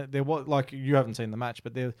 There was, like, you haven't seen the match,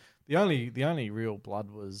 but the only real blood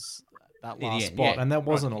was that last spot, and that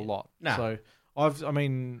wasn't a lot. Nah. So I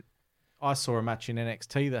saw a match in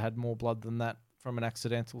NXT that had more blood than that from an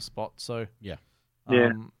accidental spot. So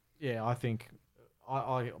I think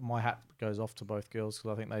my hat goes off to both girls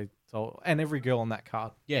because I think they told, and every girl on that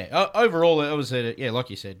card. Yeah, overall it was like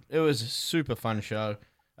you said, it was a super fun show.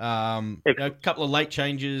 A couple of late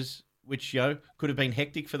changes, which could have been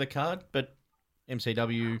hectic for the card, but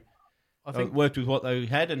MCW I think worked with what they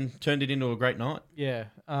had and turned it into a great night. Yeah,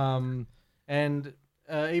 and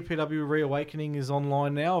EPW Reawakening is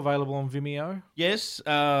online now, available on Vimeo. Yes,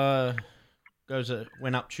 went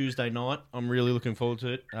up Tuesday night. I'm really looking forward to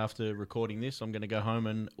it. After recording this, I'm going to go home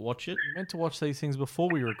and watch it. You're meant to watch these things before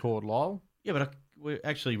we record, Lyle. Yeah, but we're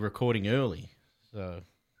actually recording early, so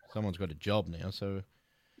someone's got a job now, so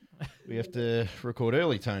we have to record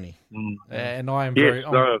early, Tony. And I am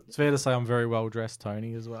it's fair to say I'm very well dressed,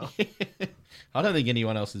 Tony, as well. I don't think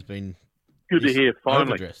anyone else has been good to hear, finally.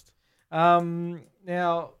 Overdressed.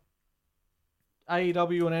 Now,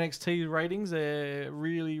 AEW and NXT ratings are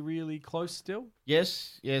really, really close still.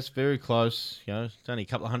 Yes, very close. You know, it's only a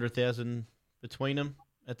couple of 100,000 between them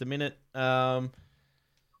at the minute. You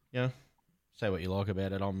know, say what you like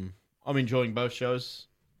about it. I'm enjoying both shows.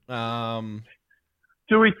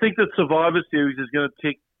 Do we think that Survivor Series is going to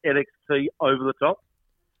tick NXT over the top?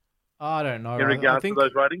 I don't know. In regards to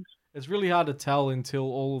those ratings? It's really hard to tell until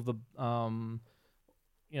all of the, a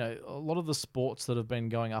lot of the sports that have been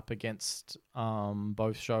going up against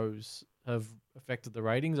both shows have affected the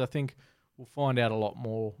ratings. I think we'll find out a lot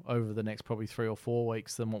more over the next probably 3 or 4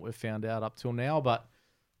 weeks than what we've found out up till now. But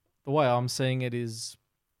the way I'm seeing it is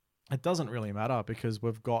it doesn't really matter because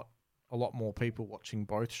we've got a lot more people watching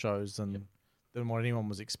both shows than what anyone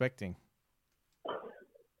was expecting.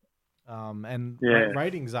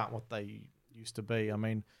 Ratings aren't what they used to be. I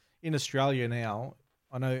mean, in Australia now,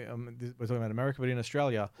 I know we're talking about America, but in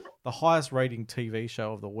Australia, the highest rating TV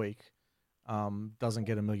show of the week doesn't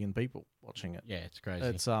get 1 million people watching it. Yeah, it's crazy.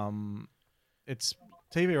 It's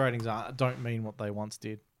TV ratings don't mean what they once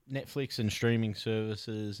did. Netflix and streaming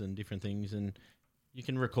services and different things, and you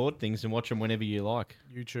can record things and watch them whenever you like.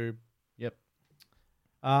 YouTube. Yep.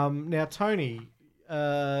 Now, Tony,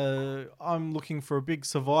 I'm looking for a big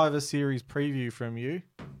Survivor Series preview from you.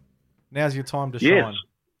 Now's your time to shine. Yes.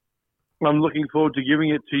 I'm looking forward to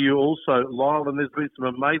giving it to you also, Lyle, and there's been some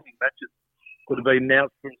amazing matches that have been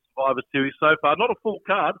announced from Survivor Series so far. Not a full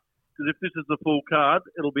card, because if this is the full card,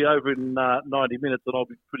 it'll be over in 90 minutes and I'll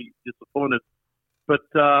be pretty disappointed. But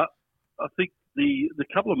I think the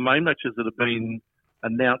couple of main matches that have been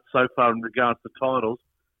announced so far in regards to titles,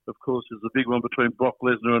 of course, is the big one between Brock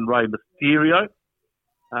Lesnar and Rey Mysterio.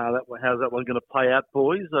 How's that one going to play out,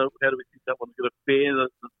 boys? How do we think that one's going to fare?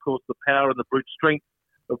 Of course, the power and the brute strength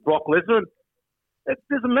of Brock Lesnar. Is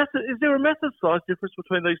there a massive size difference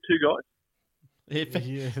between these two guys?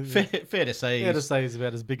 Fair to say. Fair to say he's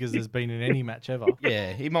about as big as there's been in any match ever.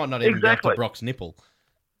 Yeah, he might not even go up to Brock's nipple.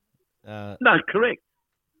 No, correct.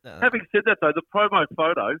 Having said that, though, the promo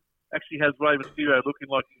photo actually has Rey Mysterio looking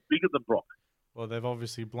like he's bigger than Brock. Well, they've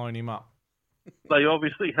obviously blown him up. They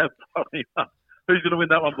obviously have blown him up. Who's going to win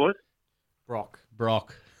that one, boys? Brock.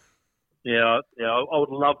 Yeah, I would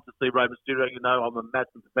love to see Rey Mysterio. You know, I'm a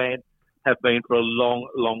massive fan, have been for a long,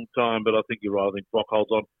 long time, but I think you're right. I think Brock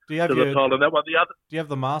holds on to the title. And that one, the other. Do you have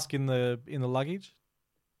the mask in the luggage?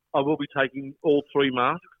 I will be taking all 3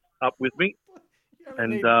 masks up with me,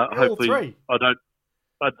 and hopefully I don't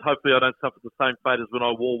suffer the same fate as when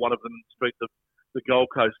I wore one of them in the streets of the Gold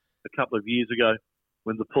Coast a couple of years ago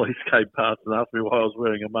when the police came past and asked me why I was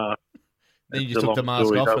wearing a mask. Then you just took the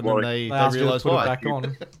mask off and then they realised why. Put it back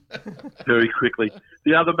on. Very quickly.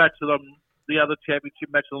 The other championship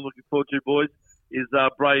match I'm looking forward to, boys, is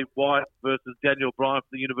Bray Wyatt versus Daniel Bryan for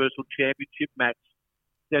the Universal Championship match.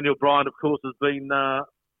 Daniel Bryan, of course, has been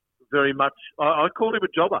very much... I called him a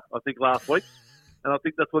jobber, I think, last week. And I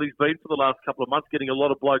think that's what he's been for the last couple of months, getting a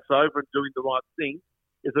lot of blokes over and doing the right thing.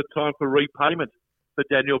 Is it time for repayment for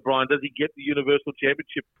Daniel Bryan? Does he get the Universal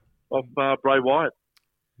Championship of Bray Wyatt?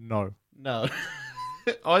 No.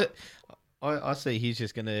 I see he's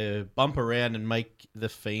just going to bump around and make The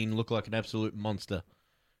Fiend look like an absolute monster,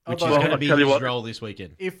 which is going to be his role this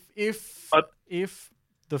weekend. If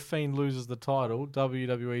The Fiend loses the title,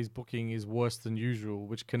 WWE's booking is worse than usual,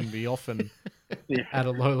 which can be often at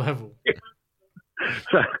a low level.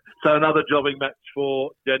 So another jobbing match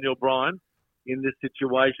for Daniel Bryan in this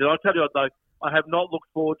situation. I'll tell you what, though, I have not looked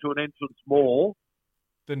forward to an entrance more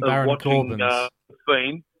than Baron Corbin's. The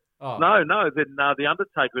Fiend. Oh. No, then The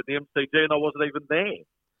Undertaker at the MCG, and I wasn't even there.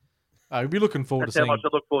 You'd be looking forward to seeing... That's how much I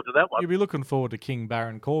look forward to that one. You'd be looking forward to King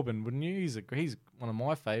Baron Corbin, wouldn't you? He's one of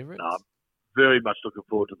my favourites. No, I'm very much looking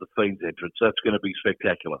forward to the Fiend's entrance. That's going to be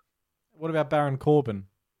spectacular. What about Baron Corbin?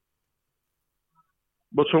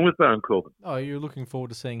 What's wrong with Baron Corbin? Oh, you're looking forward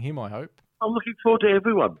to seeing him, I hope. I'm looking forward to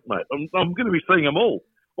everyone, mate. I'm going to be seeing them all.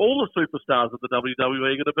 All the superstars of the WWE are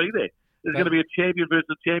going to be there. There's going to be a champion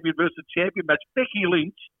versus champion versus champion match. Becky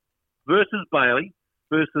Lynch versus Bayley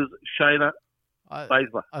versus Shayna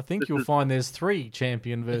Baszler. I think you'll find there's 3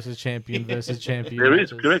 champion versus champion versus champion There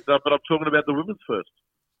matches. is, correct. But I'm talking about the women's first.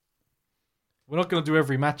 We're not going to do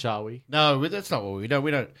every match, are we? No, that's not what we do. We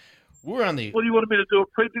don't. We're only. What do you want me to do?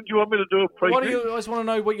 Did you want me to do a preview? What do you always want to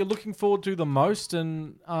know? What you're looking forward to the most,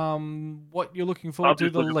 and what you're looking forward to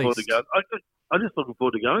the least. I'm just looking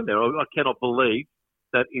forward to going there. I cannot believe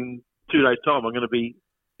that in 2 days' time I'm going to be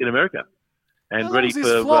in America and How ready long's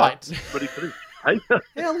for this flight? Ready for this. Hey?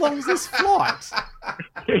 How long's this flight?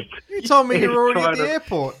 You told me you're already at the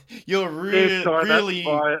airport. You're really.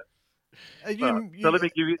 Are you, so let me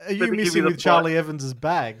give you. Are you missing with Charlie Evans's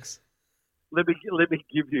bags? Let me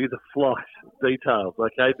give you the flight details,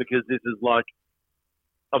 okay? Because this is like,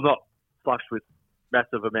 I'm not flush with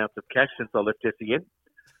massive amounts of cash since I left SEN.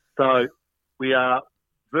 So we are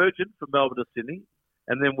Virgin from Melbourne to Sydney,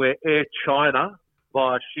 and then we're Air China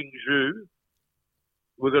via Hsinchu.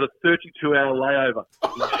 We've got a 32-hour layover in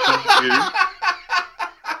Hsinchu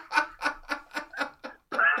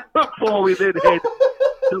before we then head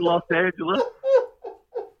to Los Angeles.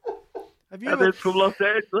 Then from Los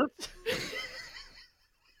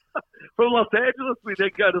Angeles, we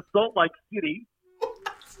then go to Salt Lake City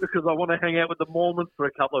because I want to hang out with the Mormons for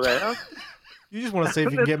a couple of hours. You just want to see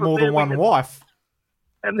if you can get more than one wife.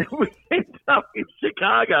 And then we end up in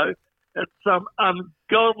Chicago at some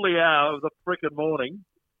ungodly hour of the frickin' morning,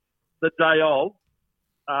 the day of,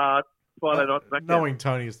 Friday night SmackDown. Knowing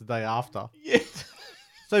Tony is the day after. Yeah.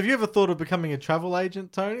 So have you ever thought of becoming a travel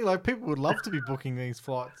agent, Tony? Like, people would love to be booking these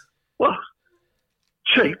flights. Well,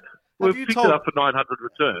 cheap. We've picked it up for 900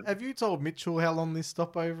 return. Have you told Mitchell how long this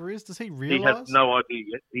stopover is? Does he realise? He has no idea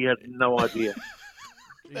yet. He has no idea.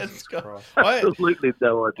 Jesus Christ. Absolutely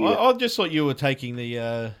no idea. I just thought you were taking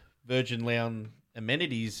the Virgin Lounge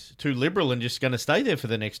amenities too liberal and just going to stay there for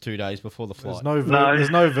the next 2 days before the flight. There's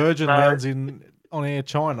no Virgin Lounge on Air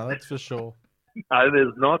China, that's for sure. No,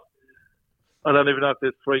 there's not. I don't even know if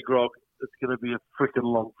there's free grog. It's going to be a freaking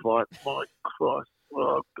long flight. My Christ.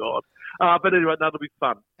 Oh, God. But anyway, that'll be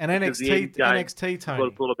fun. And NXT, Tony.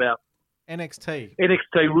 What it's all about. NXT,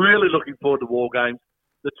 really looking forward to War Games.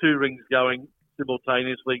 The two rings going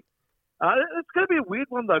simultaneously. It's going to be a weird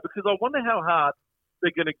one, though, because I wonder how hard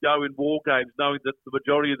they're going to go in War Games, knowing that the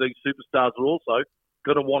majority of these superstars are also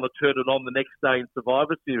going to want to turn it on the next day in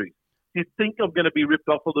Survivor Series. Do you think I'm going to be ripped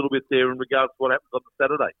off a little bit there in regards to what happens on the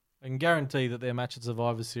Saturday? I can guarantee that their match at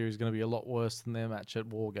Survivor Series is going to be a lot worse than their match at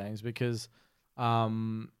War Games because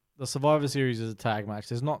the Survivor Series is a tag match.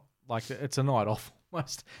 There's not it's a night off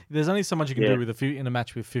almost. There's only so much you can do in a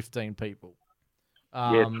match with 15 people.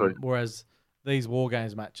 True. Whereas these War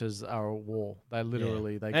Games matches are a war. They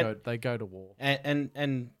literally they go to war.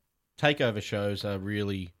 And takeover shows are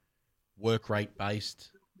really work rate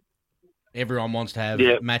based. Everyone wants to have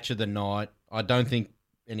match of the night. I don't think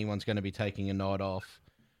anyone's going to be taking a night off.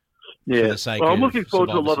 Yeah, for the sake I'm of looking forward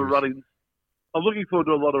to a lot Survivor of run-ins. I'm looking forward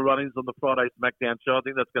to a lot of run-ins on the Friday SmackDown show. I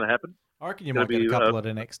think that's going to happen. I reckon you might get a couple at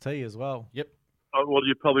NXT as well. Yep. Well,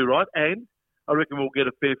 you're probably right. And I reckon we'll get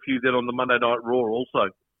a fair few then on the Monday Night Raw also,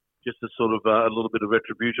 just as sort of a little bit of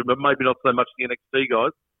retribution. But maybe not so much the NXT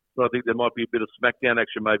guys. But I think there might be a bit of SmackDown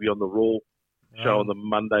action maybe on the Raw show on the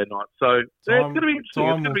Monday night. So it's going to be interesting.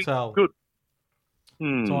 It's going to be good.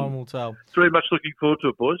 Time will tell. Very much looking forward to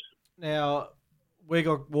it, boys. Now, we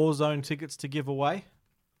got Warzone tickets to give away.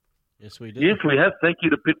 Yes, we do. Yes, we have. Thank you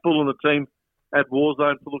to Pitbull and the team at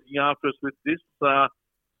Warzone for looking after us with this.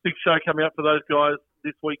 Big show coming up for those guys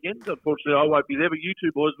this weekend. Unfortunately, I won't be there, but you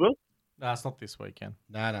two boys will. No, it's not this weekend.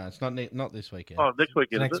 No, it's not this weekend. Oh, next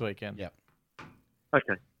weekend. Next weekend. Yep.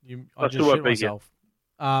 Okay. I just shit myself.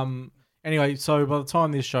 Anyway, so by the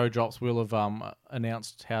time this show drops, we'll have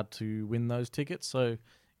announced how to win those tickets. So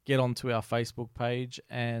get onto our Facebook page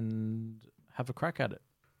and have a crack at it.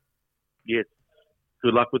 Yes.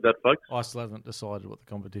 Good luck with that, folks. I still haven't decided what the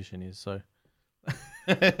competition is, so.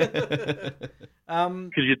 Could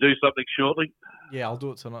you do something shortly? Yeah, I'll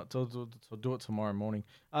do it tonight. I'll do it tomorrow morning.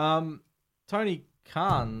 Tony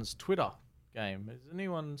Khan's Twitter game. Has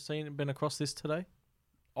anyone been across this today?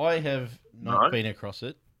 I have not been across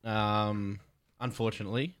it.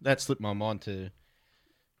 Unfortunately, that slipped my mind to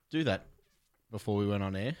do that before we went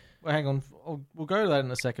on air. Well, hang on. We'll go to that in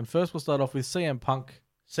a second. First, we'll start off with CM Punk.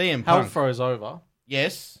 Hell froze over.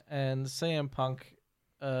 Yes. And CM Punk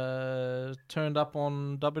turned up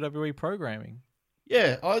on WWE programming.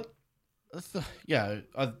 Yeah,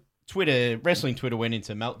 Wrestling Twitter went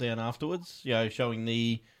into meltdown afterwards, showing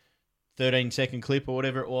the 13-second clip or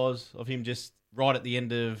whatever it was of him just right at the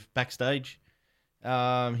end of backstage.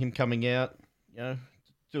 Him coming out,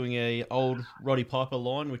 doing a old Roddy Piper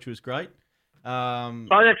line, which was great.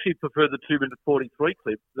 I actually prefer the 2-minute 43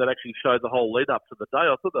 clip that actually showed the whole lead up to the day.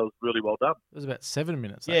 I thought that was really well done. It was about 7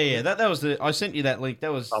 minutes. Yeah, that was I sent you that link.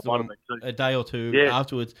 That was a day or two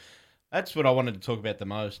afterwards. That's what I wanted to talk about the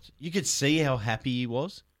most. You could see how happy he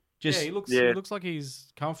was. Just He looks like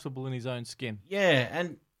he's comfortable in his own skin. Yeah,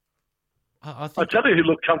 and I I think tell you who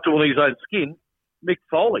looked comfortable in his own skin, Mick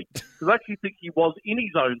Foley. Because I actually think he was in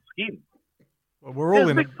his own skin. Well, we're all Yes,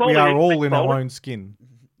 in. Mick Foley We are is all Mick in our Foley. own skin.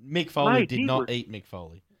 Mick Foley Mate, did he not was- eat Mick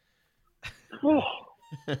Foley. Oh,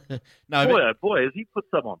 No, boy, but, oh boy, has he put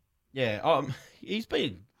some on. yeah, he's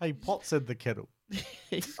been. Hey, Pot said the kettle.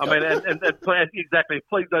 he's I got- mean, and exactly.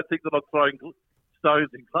 Please don't think that I'm throwing stones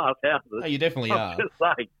in glass houses. Oh, you definitely I'm are. just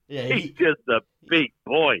saying, Yeah, he's just a big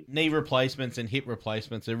boy. knee replacements and hip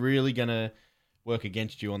replacements are really going to work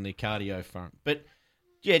against you on the cardio front. But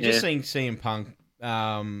yeah, just seeing CM Punk,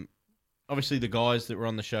 obviously the guys that were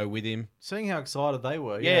on the show with him, Seeing how excited they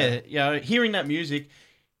were. hearing that music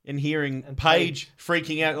and hearing And Paige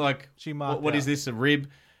freaking out like, She marked what is out. this, a rib?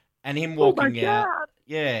 And him Oh my walking out. God.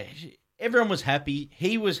 Yeah, everyone was happy.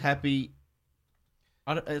 He was happy.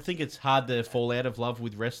 I think it's hard to fall out of love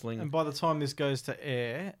with wrestling. And by the time this goes to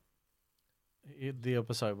air, the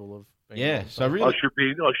episode will have been. Yeah, on. so I really, should be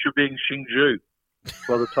in Hsinchu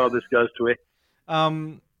by the time this goes to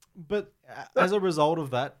air. But as a result of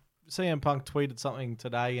that, CM Punk tweeted something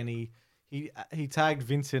today, and he tagged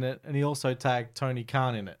Vince in it, and he also tagged Tony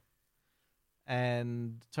Khan in it.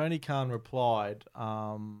 And Tony Khan replied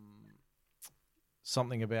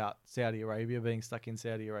something about Saudi Arabia, being stuck in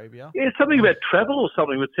Saudi Arabia. Yeah, something about travel or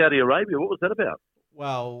something with Saudi Arabia. What was that about?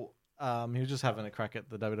 Well, he was just having a crack at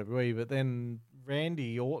the WWE, but then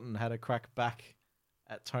Randy Orton had a crack back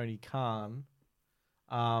at Tony Khan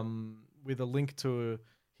with a link to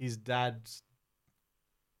his dad's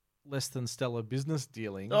less than stellar business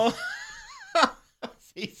dealings. oh,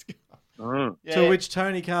 he's Mm. To which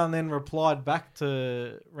Tony Khan then replied back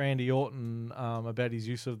to Randy Orton about his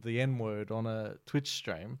use of the N-word on a Twitch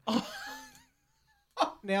stream.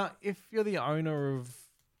 Now, if you're the owner of,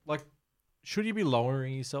 should you be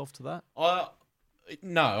lowering yourself to that?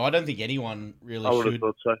 No, I don't think anyone really I would have should.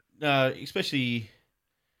 thought so. No, especially,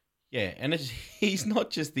 and he's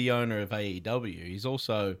not just the owner of AEW. He's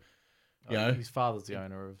also, His father's the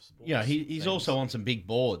owner of sports. he's things. also on some big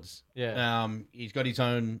boards. Yeah. He's got his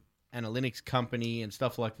own analytics company and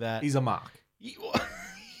stuff like that. He's a mark.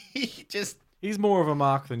 He just He's more of a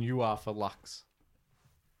mark than you are for Lux.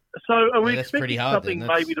 So are we Yeah, that's pretty expecting hard something then.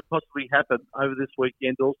 That's- maybe to possibly happen over this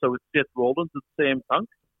weekend also with Seth Rollins and CM Punk?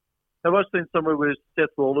 Have I seen somewhere where Seth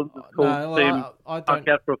Rollins has called No, CM I Punk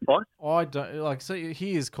don't. out for a fight? I don't so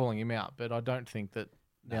he is calling him out, but I don't think that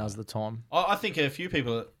now's the time. I think a few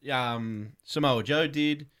people, Samoa Joe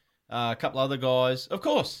did, a couple other guys. Of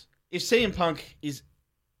course, if CM Punk is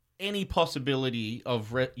any possibility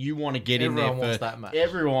of you want to get in there Everyone wants for that match.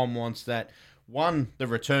 everyone wants that. One, the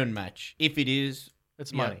return match. If it is,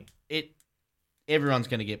 It's you know, money. everyone's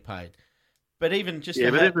going to get paid. But even just Yeah,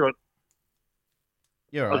 to but have, everyone.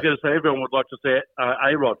 you're I was right. going to say everyone would like to see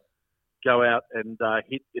A-Rod go out and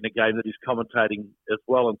hit in a game that he's commentating as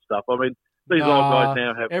well and stuff. I mean, these old guys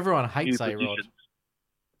now have Everyone new hates A-Rod. positions.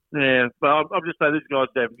 Yeah, but I'm just saying these guys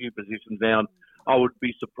have new positions now, and I would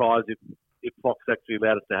be surprised if Fox actually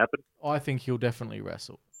allowed it to happen. I think he'll definitely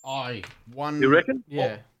wrestle. You reckon?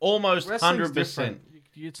 Yeah. Almost Wrestling's 100%. different.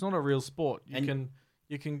 It's not a real sport. And-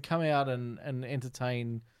 You can come out and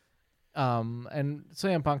entertain. And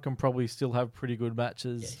CM Punk can probably still have pretty good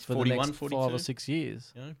matches he's for 41, the next 5 42. or 6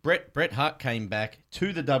 years. You know, Bret Hart came back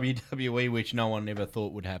to the WWE, which no one ever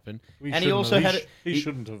thought would happen. We And he shouldn't also have- had he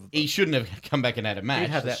shouldn't have. He shouldn't have come back and had a match. He'd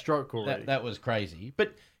had a stroke already. That was crazy.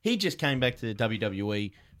 But he just came back to the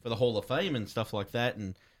WWE for the Hall of Fame and stuff like that,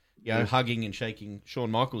 and hugging and shaking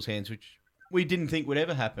Shawn Michaels' hands, which we didn't think would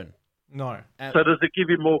ever happen. No. So does it give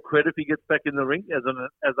him more credit if he gets back in the ring as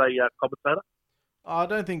a commentator? I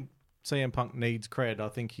don't think CM Punk needs cred. I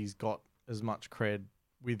think he's got as much cred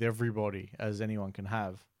with everybody as anyone can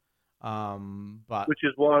have. But Which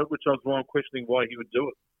is why I'm questioning why he would do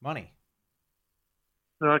it. money.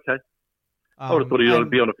 Okay. I would have thought he'd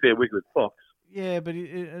and- be on a fair wig with Fox. Yeah, but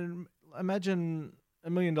imagine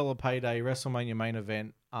 $1 million payday WrestleMania main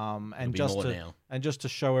event, It'll and be just more to now. just to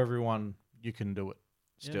show everyone you can do it.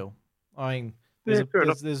 Still, I mean, Yeah, fair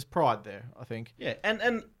enough. there's pride there. I think. Yeah,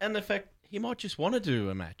 and the fact he might just want to do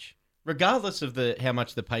a match, regardless of how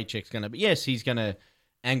much the paycheck's going to be. Yes, he's going to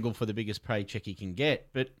angle for the biggest paycheck he can get,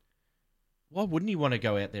 but why wouldn't he want to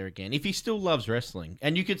go out there again if he still loves wrestling?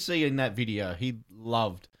 And you could see in that video he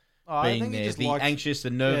loved I being think he there, just the likes- anxious, the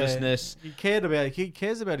nervousness. Yeah, he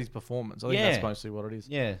cares about his performance. I think Yeah. that's mostly what it is.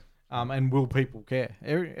 Yeah. And will people care?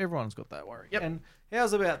 Everyone's got that worry. Yep. And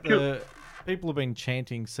how's about the people have been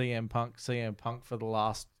chanting CM Punk for the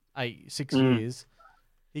last 6 years?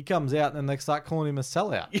 He comes out and they start calling him a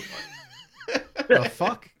sellout. the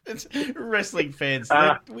fuck? It's wrestling fans.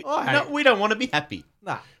 We I- don't want to be happy.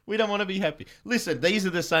 Nah. We don't want to be happy. Listen, these are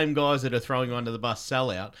the same guys that are throwing you under the bus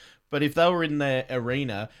sellout. But if they were in the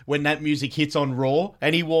arena when that music hits on Raw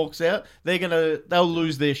and he walks out, they'll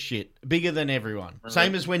lose their shit. Bigger than everyone.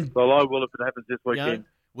 Same as when Well, I will if it happens this weekend.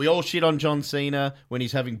 we all shit on John Cena when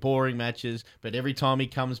he's having boring matches, but every time he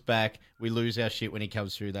comes back, we lose our shit when he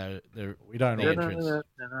comes through We don't the all. entrance.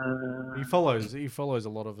 He follows a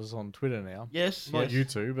lot of us on Twitter now. Yes, Not yes. you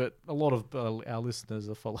two, but a lot of our listeners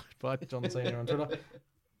are followed by John Cena on Twitter.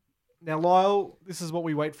 Now, Lyle, this is what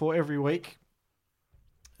we wait for every week.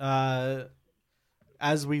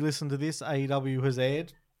 As we listen to this, AEW has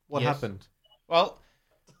aired. What Yes. happened? Well,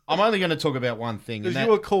 I'm only going to talk about one thing. Because and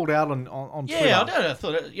you were called out on Twitter. yeah, I don't know. I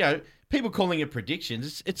thought, people calling it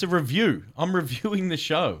predictions. It's a review. I'm reviewing the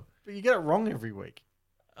show. But you get it wrong every week.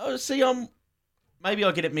 Oh, see, maybe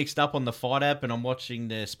I get it mixed up on the Fight app and I'm watching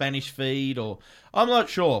the Spanish feed, or I'm not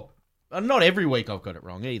sure. Not every week I've got it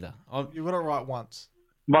wrong either. You got it right once.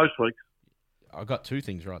 Most weeks. I got 2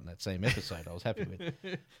 things right in that same episode. I was happy with.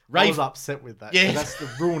 I was upset with that. Yeah. That's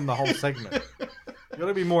ruined the whole segment. You got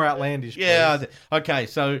to be more outlandish. Yeah. please. Okay,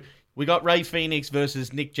 so we got Ray Phoenix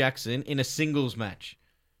versus Nick Jackson in a singles match.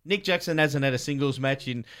 Nick Jackson hasn't had a singles match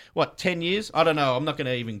in, 10 years? I don't know. I'm not going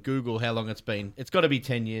to even Google how long it's been. It's got to be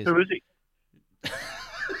 10 years. Who is he?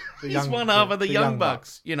 He's one half of the Young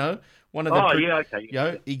Bucks, one of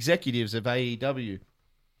the executives of AEW.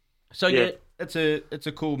 So yeah, it's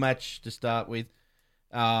a cool match to start with.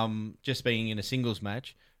 Just being in a singles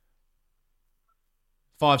match.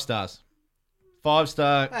 5 stars.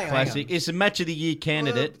 5-star classic. It's a match of the year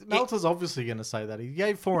candidate. Well, Meltzer's obviously going to say that. He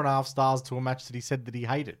gave 4.5 stars to a match that he said that he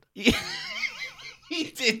hated. He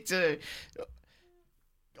did too.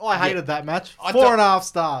 I hated that match. I 4.5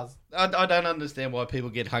 stars. I don't understand why people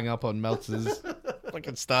get hung up on Meltzer's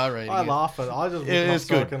fucking star rating. I laugh at it. I just It look was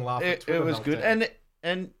so I good. can laugh at It Twitter was good. meltdown.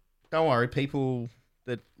 And don't worry, people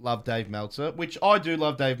that love Dave Meltzer, which I do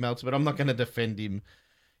love Dave Meltzer, but I'm not going to defend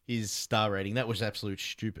his star rating. That was absolute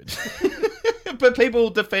stupid. But people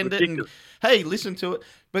defend it and, hey, listen to it.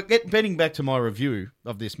 But getting back to my review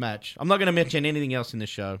of this match, I'm not going to mention anything else in the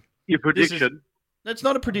show. Your prediction? That's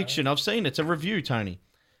not a prediction. I've seen it. It's a review, Tony.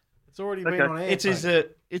 It's already been on air.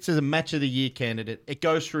 It's a match of the year candidate. It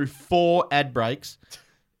goes through 4 ad breaks,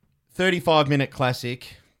 35-minute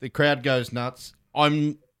classic. The crowd goes nuts.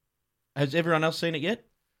 Has everyone else seen it yet?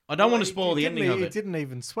 I don't want to spoil the ending of it. He didn't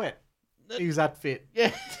even sweat. He was that fit.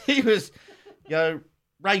 Yeah, he was.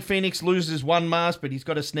 Ray Phoenix loses one mask, but he's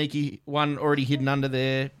got a sneaky one already hidden under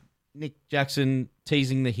there. Nick Jackson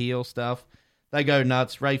teasing the heel stuff. They go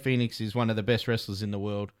nuts. Ray Phoenix is one of the best wrestlers in the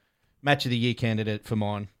world. Match of the year candidate for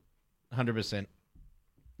mine. 100%.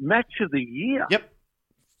 Match of the year? Yep.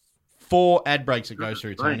 4 ad breaks it goes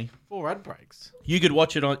through, Tony. 4 ad breaks. You can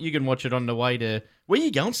watch it on the way to where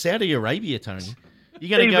you going? Saudi Arabia, Tony.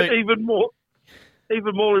 You're going to go even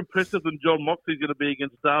more impressive than John Moxley's going to be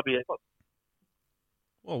against Darby Allin.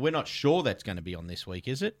 Well, we're not sure that's going to be on this week,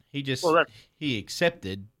 is it? He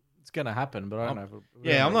accepted. It's going to happen, but I don't know.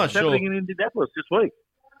 I'm not It's sure. happening in Indianapolis this week.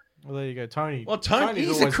 Well, there you go, Tony. Well,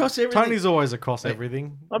 Tony's across everything. Tony's always across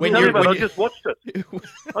everything. I just watched it.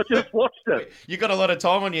 I just watched it. You got a lot of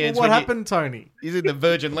time on your hands. What happened, Tony? He's in the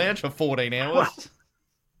Virgin Lounge for 14 hours.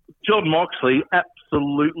 John Moxley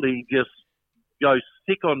absolutely just goes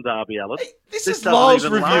sick on Darby Allin. Hey, this is doesn't Lyle's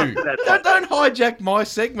even last review. that Don't hijack my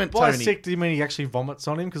segment, By Tony. sick, do you mean he actually vomits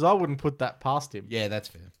on him? Because I wouldn't put that past him. Yeah, that's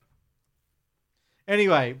fair.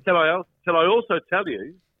 Anyway. Can I also tell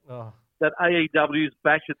you that AEW's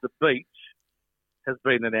Bash at the Beach has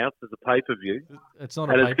been announced as a pay-per-view. It's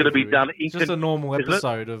not and a it's going to be done It's just a normal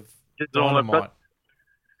episode of It's an normal Dynamite.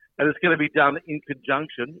 and it's going to be done in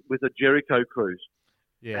conjunction with a Jericho cruise.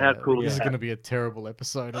 Yeah, How cool this is is that? going to be a terrible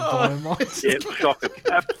episode of Dynamite. Yeah, shocking.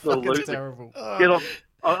 Absolutely. Fucking terrible. Get off.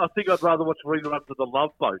 I think I'd rather watch reruns of The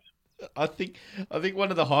Love Boat. I think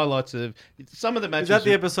one of the highlights of some of the matches. Is that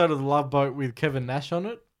the episode of The Love Boat with Kevin Nash on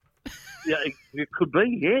it? Yeah, it could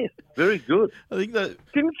be. Yes, very good. I think that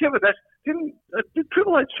Didn't Kevin Nash? Did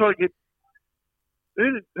Triple H try to get?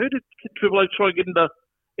 Who did Triple H try to get into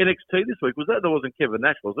NXT this week? That wasn't Kevin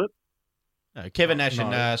Nash, was it? No, Kevin Nash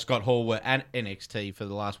No. and Scott Hall were at NXT for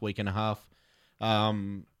the last week and a half.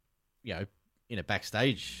 In a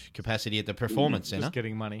backstage capacity at the Performance Center. Just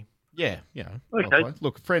getting money. Yeah, Okay.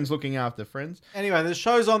 Look, friends looking after friends. Anyway, the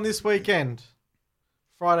show's on this weekend.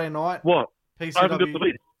 Friday night. What? PCW. I haven't got the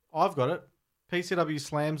list. I've got it. PCW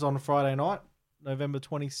Slams on Friday night, November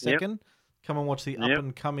 22nd. Come and watch the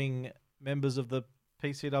up-and-coming members of the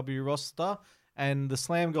PCW roster. And the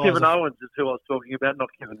Slam guys... Kevin Owens is who I was talking about, not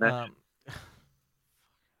Kevin Nash.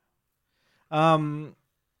 You're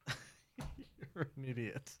an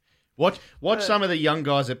idiot. Watch some of the young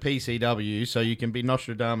guys at PCW so you can be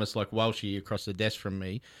Nostradamus like Welshie across the desk from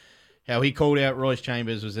me. How he called out Royce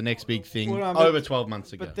Chambers was the next big thing over 12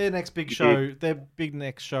 months ago. But their next big show,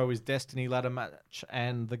 is Destiny ladder match,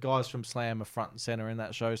 and the guys from Slam are front and center in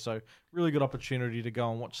that show. So really good opportunity to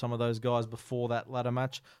go and watch some of those guys before that ladder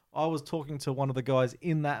match. I was talking to one of the guys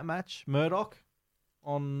in that match, Murdoch,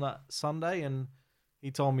 on Sunday, and he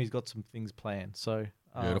told me he's got some things planned. So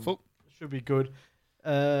beautiful, should be good.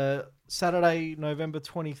 Saturday, November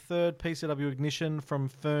 23rd, PCW Ignition from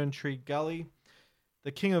Fern Tree Gully.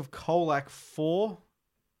 The King of Colac 4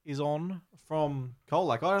 is on from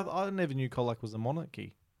Colac. I never knew Colac was a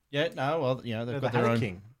monarchy. Yeah, no, well, they've got their own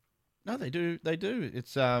king. No, they do.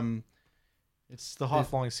 It's the high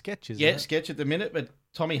flying sketch, isn't it? Yeah, sketch at the minute, but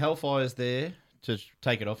Tommy Hellfire's there to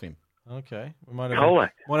take it off him. Okay, we might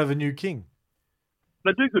have a new king.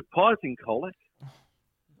 They do good pies in Colac.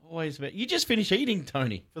 Always about. You just finished eating,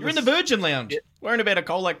 Tony. You're in the Virgin Lounge, worrying about a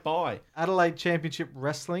Colac pie. Adelaide Championship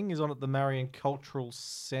Wrestling is on at the Marion Cultural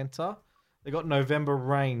Centre. They got November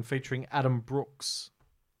Rain featuring Adam Brooks.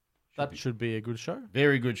 That should be a good show.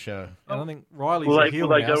 Very good show. And I think Riley's a heel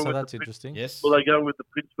now, so that's interesting. Yes. Will they go with the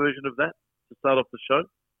Prince version of that to start off the show?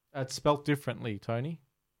 It's spelt differently, Tony.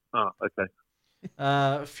 Oh,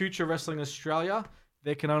 okay. Future Wrestling Australia.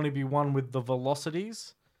 There can only be one with the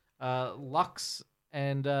Velocities. Lux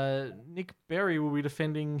and Nick Berry will be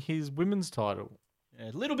defending his women's title.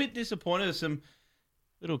 Yeah, a little bit disappointed. There's some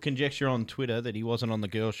little conjecture on Twitter that he wasn't on the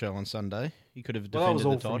girls' show on Sunday. He could have defended that was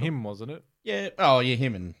all the title. from him, wasn't it? Yeah. Oh, yeah,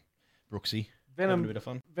 him and Brooksy. Having a bit of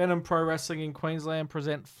fun. Venom Pro Wrestling in Queensland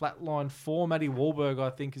present Flatline 4. Matty Wahlberg,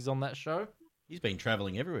 I think, is on that show. He's been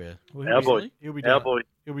travelling everywhere. Well, he'll be down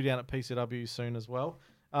at PCW soon as well.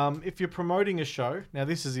 If you're promoting a show, now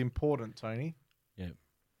this is important, Tony. Yeah.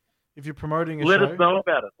 If you're promoting a show... Let us know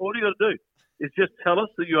about it. All you got to do is just tell us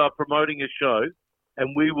that you are promoting a show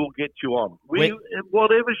and we will get you on.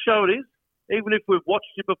 Whatever show it is, even if we've watched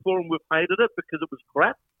it before and we've hated it because it was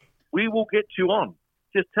crap, we will get you on.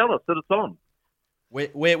 Just tell us that it's on.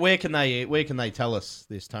 Where can they tell us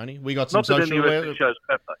this, Tony? We got some Not social that any wrestling shows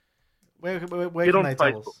crap, though. Where get can on they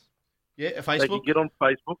Facebook. tell us? Yeah, Facebook. They can get on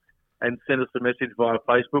Facebook and send us a message via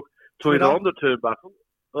Facebook. Twitter on the Turnbuckle.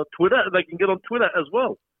 Or Twitter. They can get on Twitter as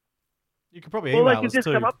well. You can probably email us they can just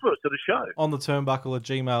come up to us at a show. On the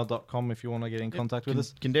turnbuckle@gmail.com if you want to get in contact with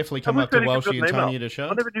us. Can definitely come up to Welshie and Tony at a show.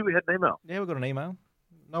 I never knew we had an email. Yeah, we've got an email.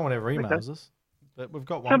 No one ever emails us. But we've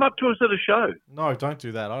got one. Come up to us at a show. No, don't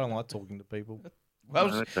do that. I don't like talking to people.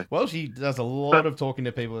 Welshie does a lot of talking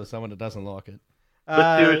to people as someone that doesn't like it.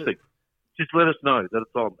 But seriously, just let us know that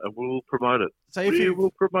it's on and we'll promote it. So if you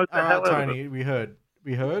will promote the hell out of Tony, it. we heard.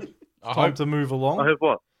 It's time to move along. I heard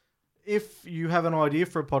what? If you have an idea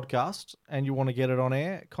for a podcast and you want to get it on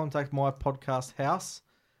air, contact My Podcast House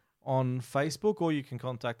on Facebook, or you can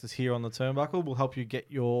contact us here on the Turnbuckle. We'll help you get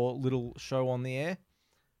your little show on the air.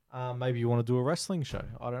 Maybe you want to do a wrestling show.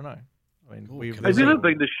 I don't know. I mean, have you ever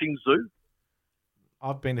been to Shih Tzu?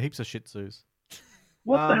 I've been to heaps of shih tzus.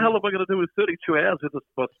 What the hell am I going to do with 32 hours with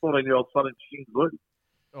my 14-year-old son in Shih Tzu?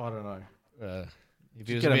 I don't know. If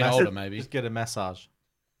he was a bit older, maybe. Just get a massage.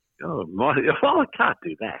 Oh, my. Well, I can't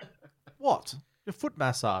do that. What? Your foot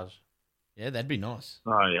massage? Yeah, that'd be nice.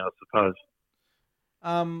 Oh, yeah, I suppose.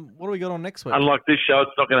 What do we got on next week? Unlike this show,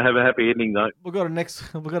 it's not going to have a happy ending, though. We've got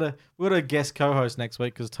a guest co-host next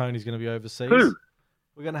week because Tony's going to be overseas. Who?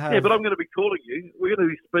 We're going to have. Yeah, but I'm going to be calling you. We're going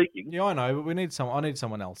to be speaking. Yeah, I know, but I need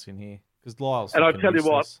someone else in here because Lyle's. And I tell you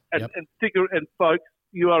what, and folks,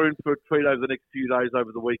 you are in for a treat over the next few days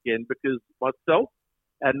over the weekend because myself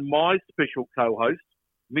and my special co-host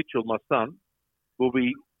Mitchell, my son, will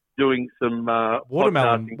be doing some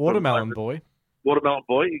Watermelon Boy,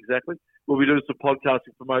 exactly. We'll be doing some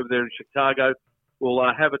podcasting from over there in Chicago. We'll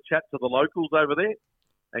have a chat to the locals over there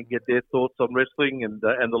and get their thoughts on wrestling and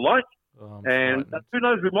the like. Oh, and who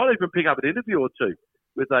knows, we might even pick up an interview or two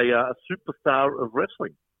with a superstar of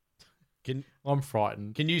wrestling. I'm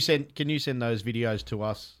frightened. Can you send those videos to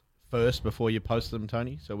us first before you post them,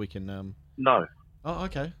 Tony, so we can? No. Oh,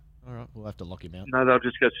 okay. All right, we'll have to lock him out. No, they'll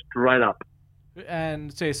just go straight up.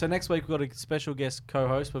 And so next week we've got a special guest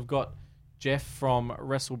co-host. We've got Jeff from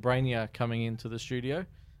WrestleBrania coming into the studio,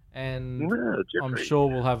 and I'm sure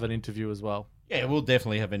we'll have an interview as well. Yeah, we'll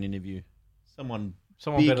definitely have an interview. Someone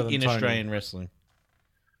big better than in Tony. Australian wrestling.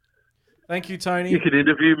 Thank you, Tony. You can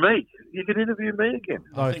interview me. You can interview me again.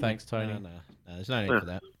 No, thanks, Tony. No, there's no need for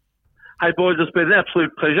that. Hey, boys, it's been an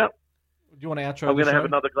absolute pleasure. Do you want to outro? I'm going to have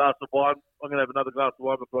another glass of wine. I'm going to have another glass of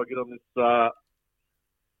wine before I get on this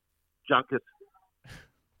junket.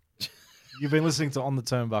 You've been listening to On the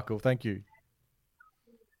Turnbuckle. Thank you.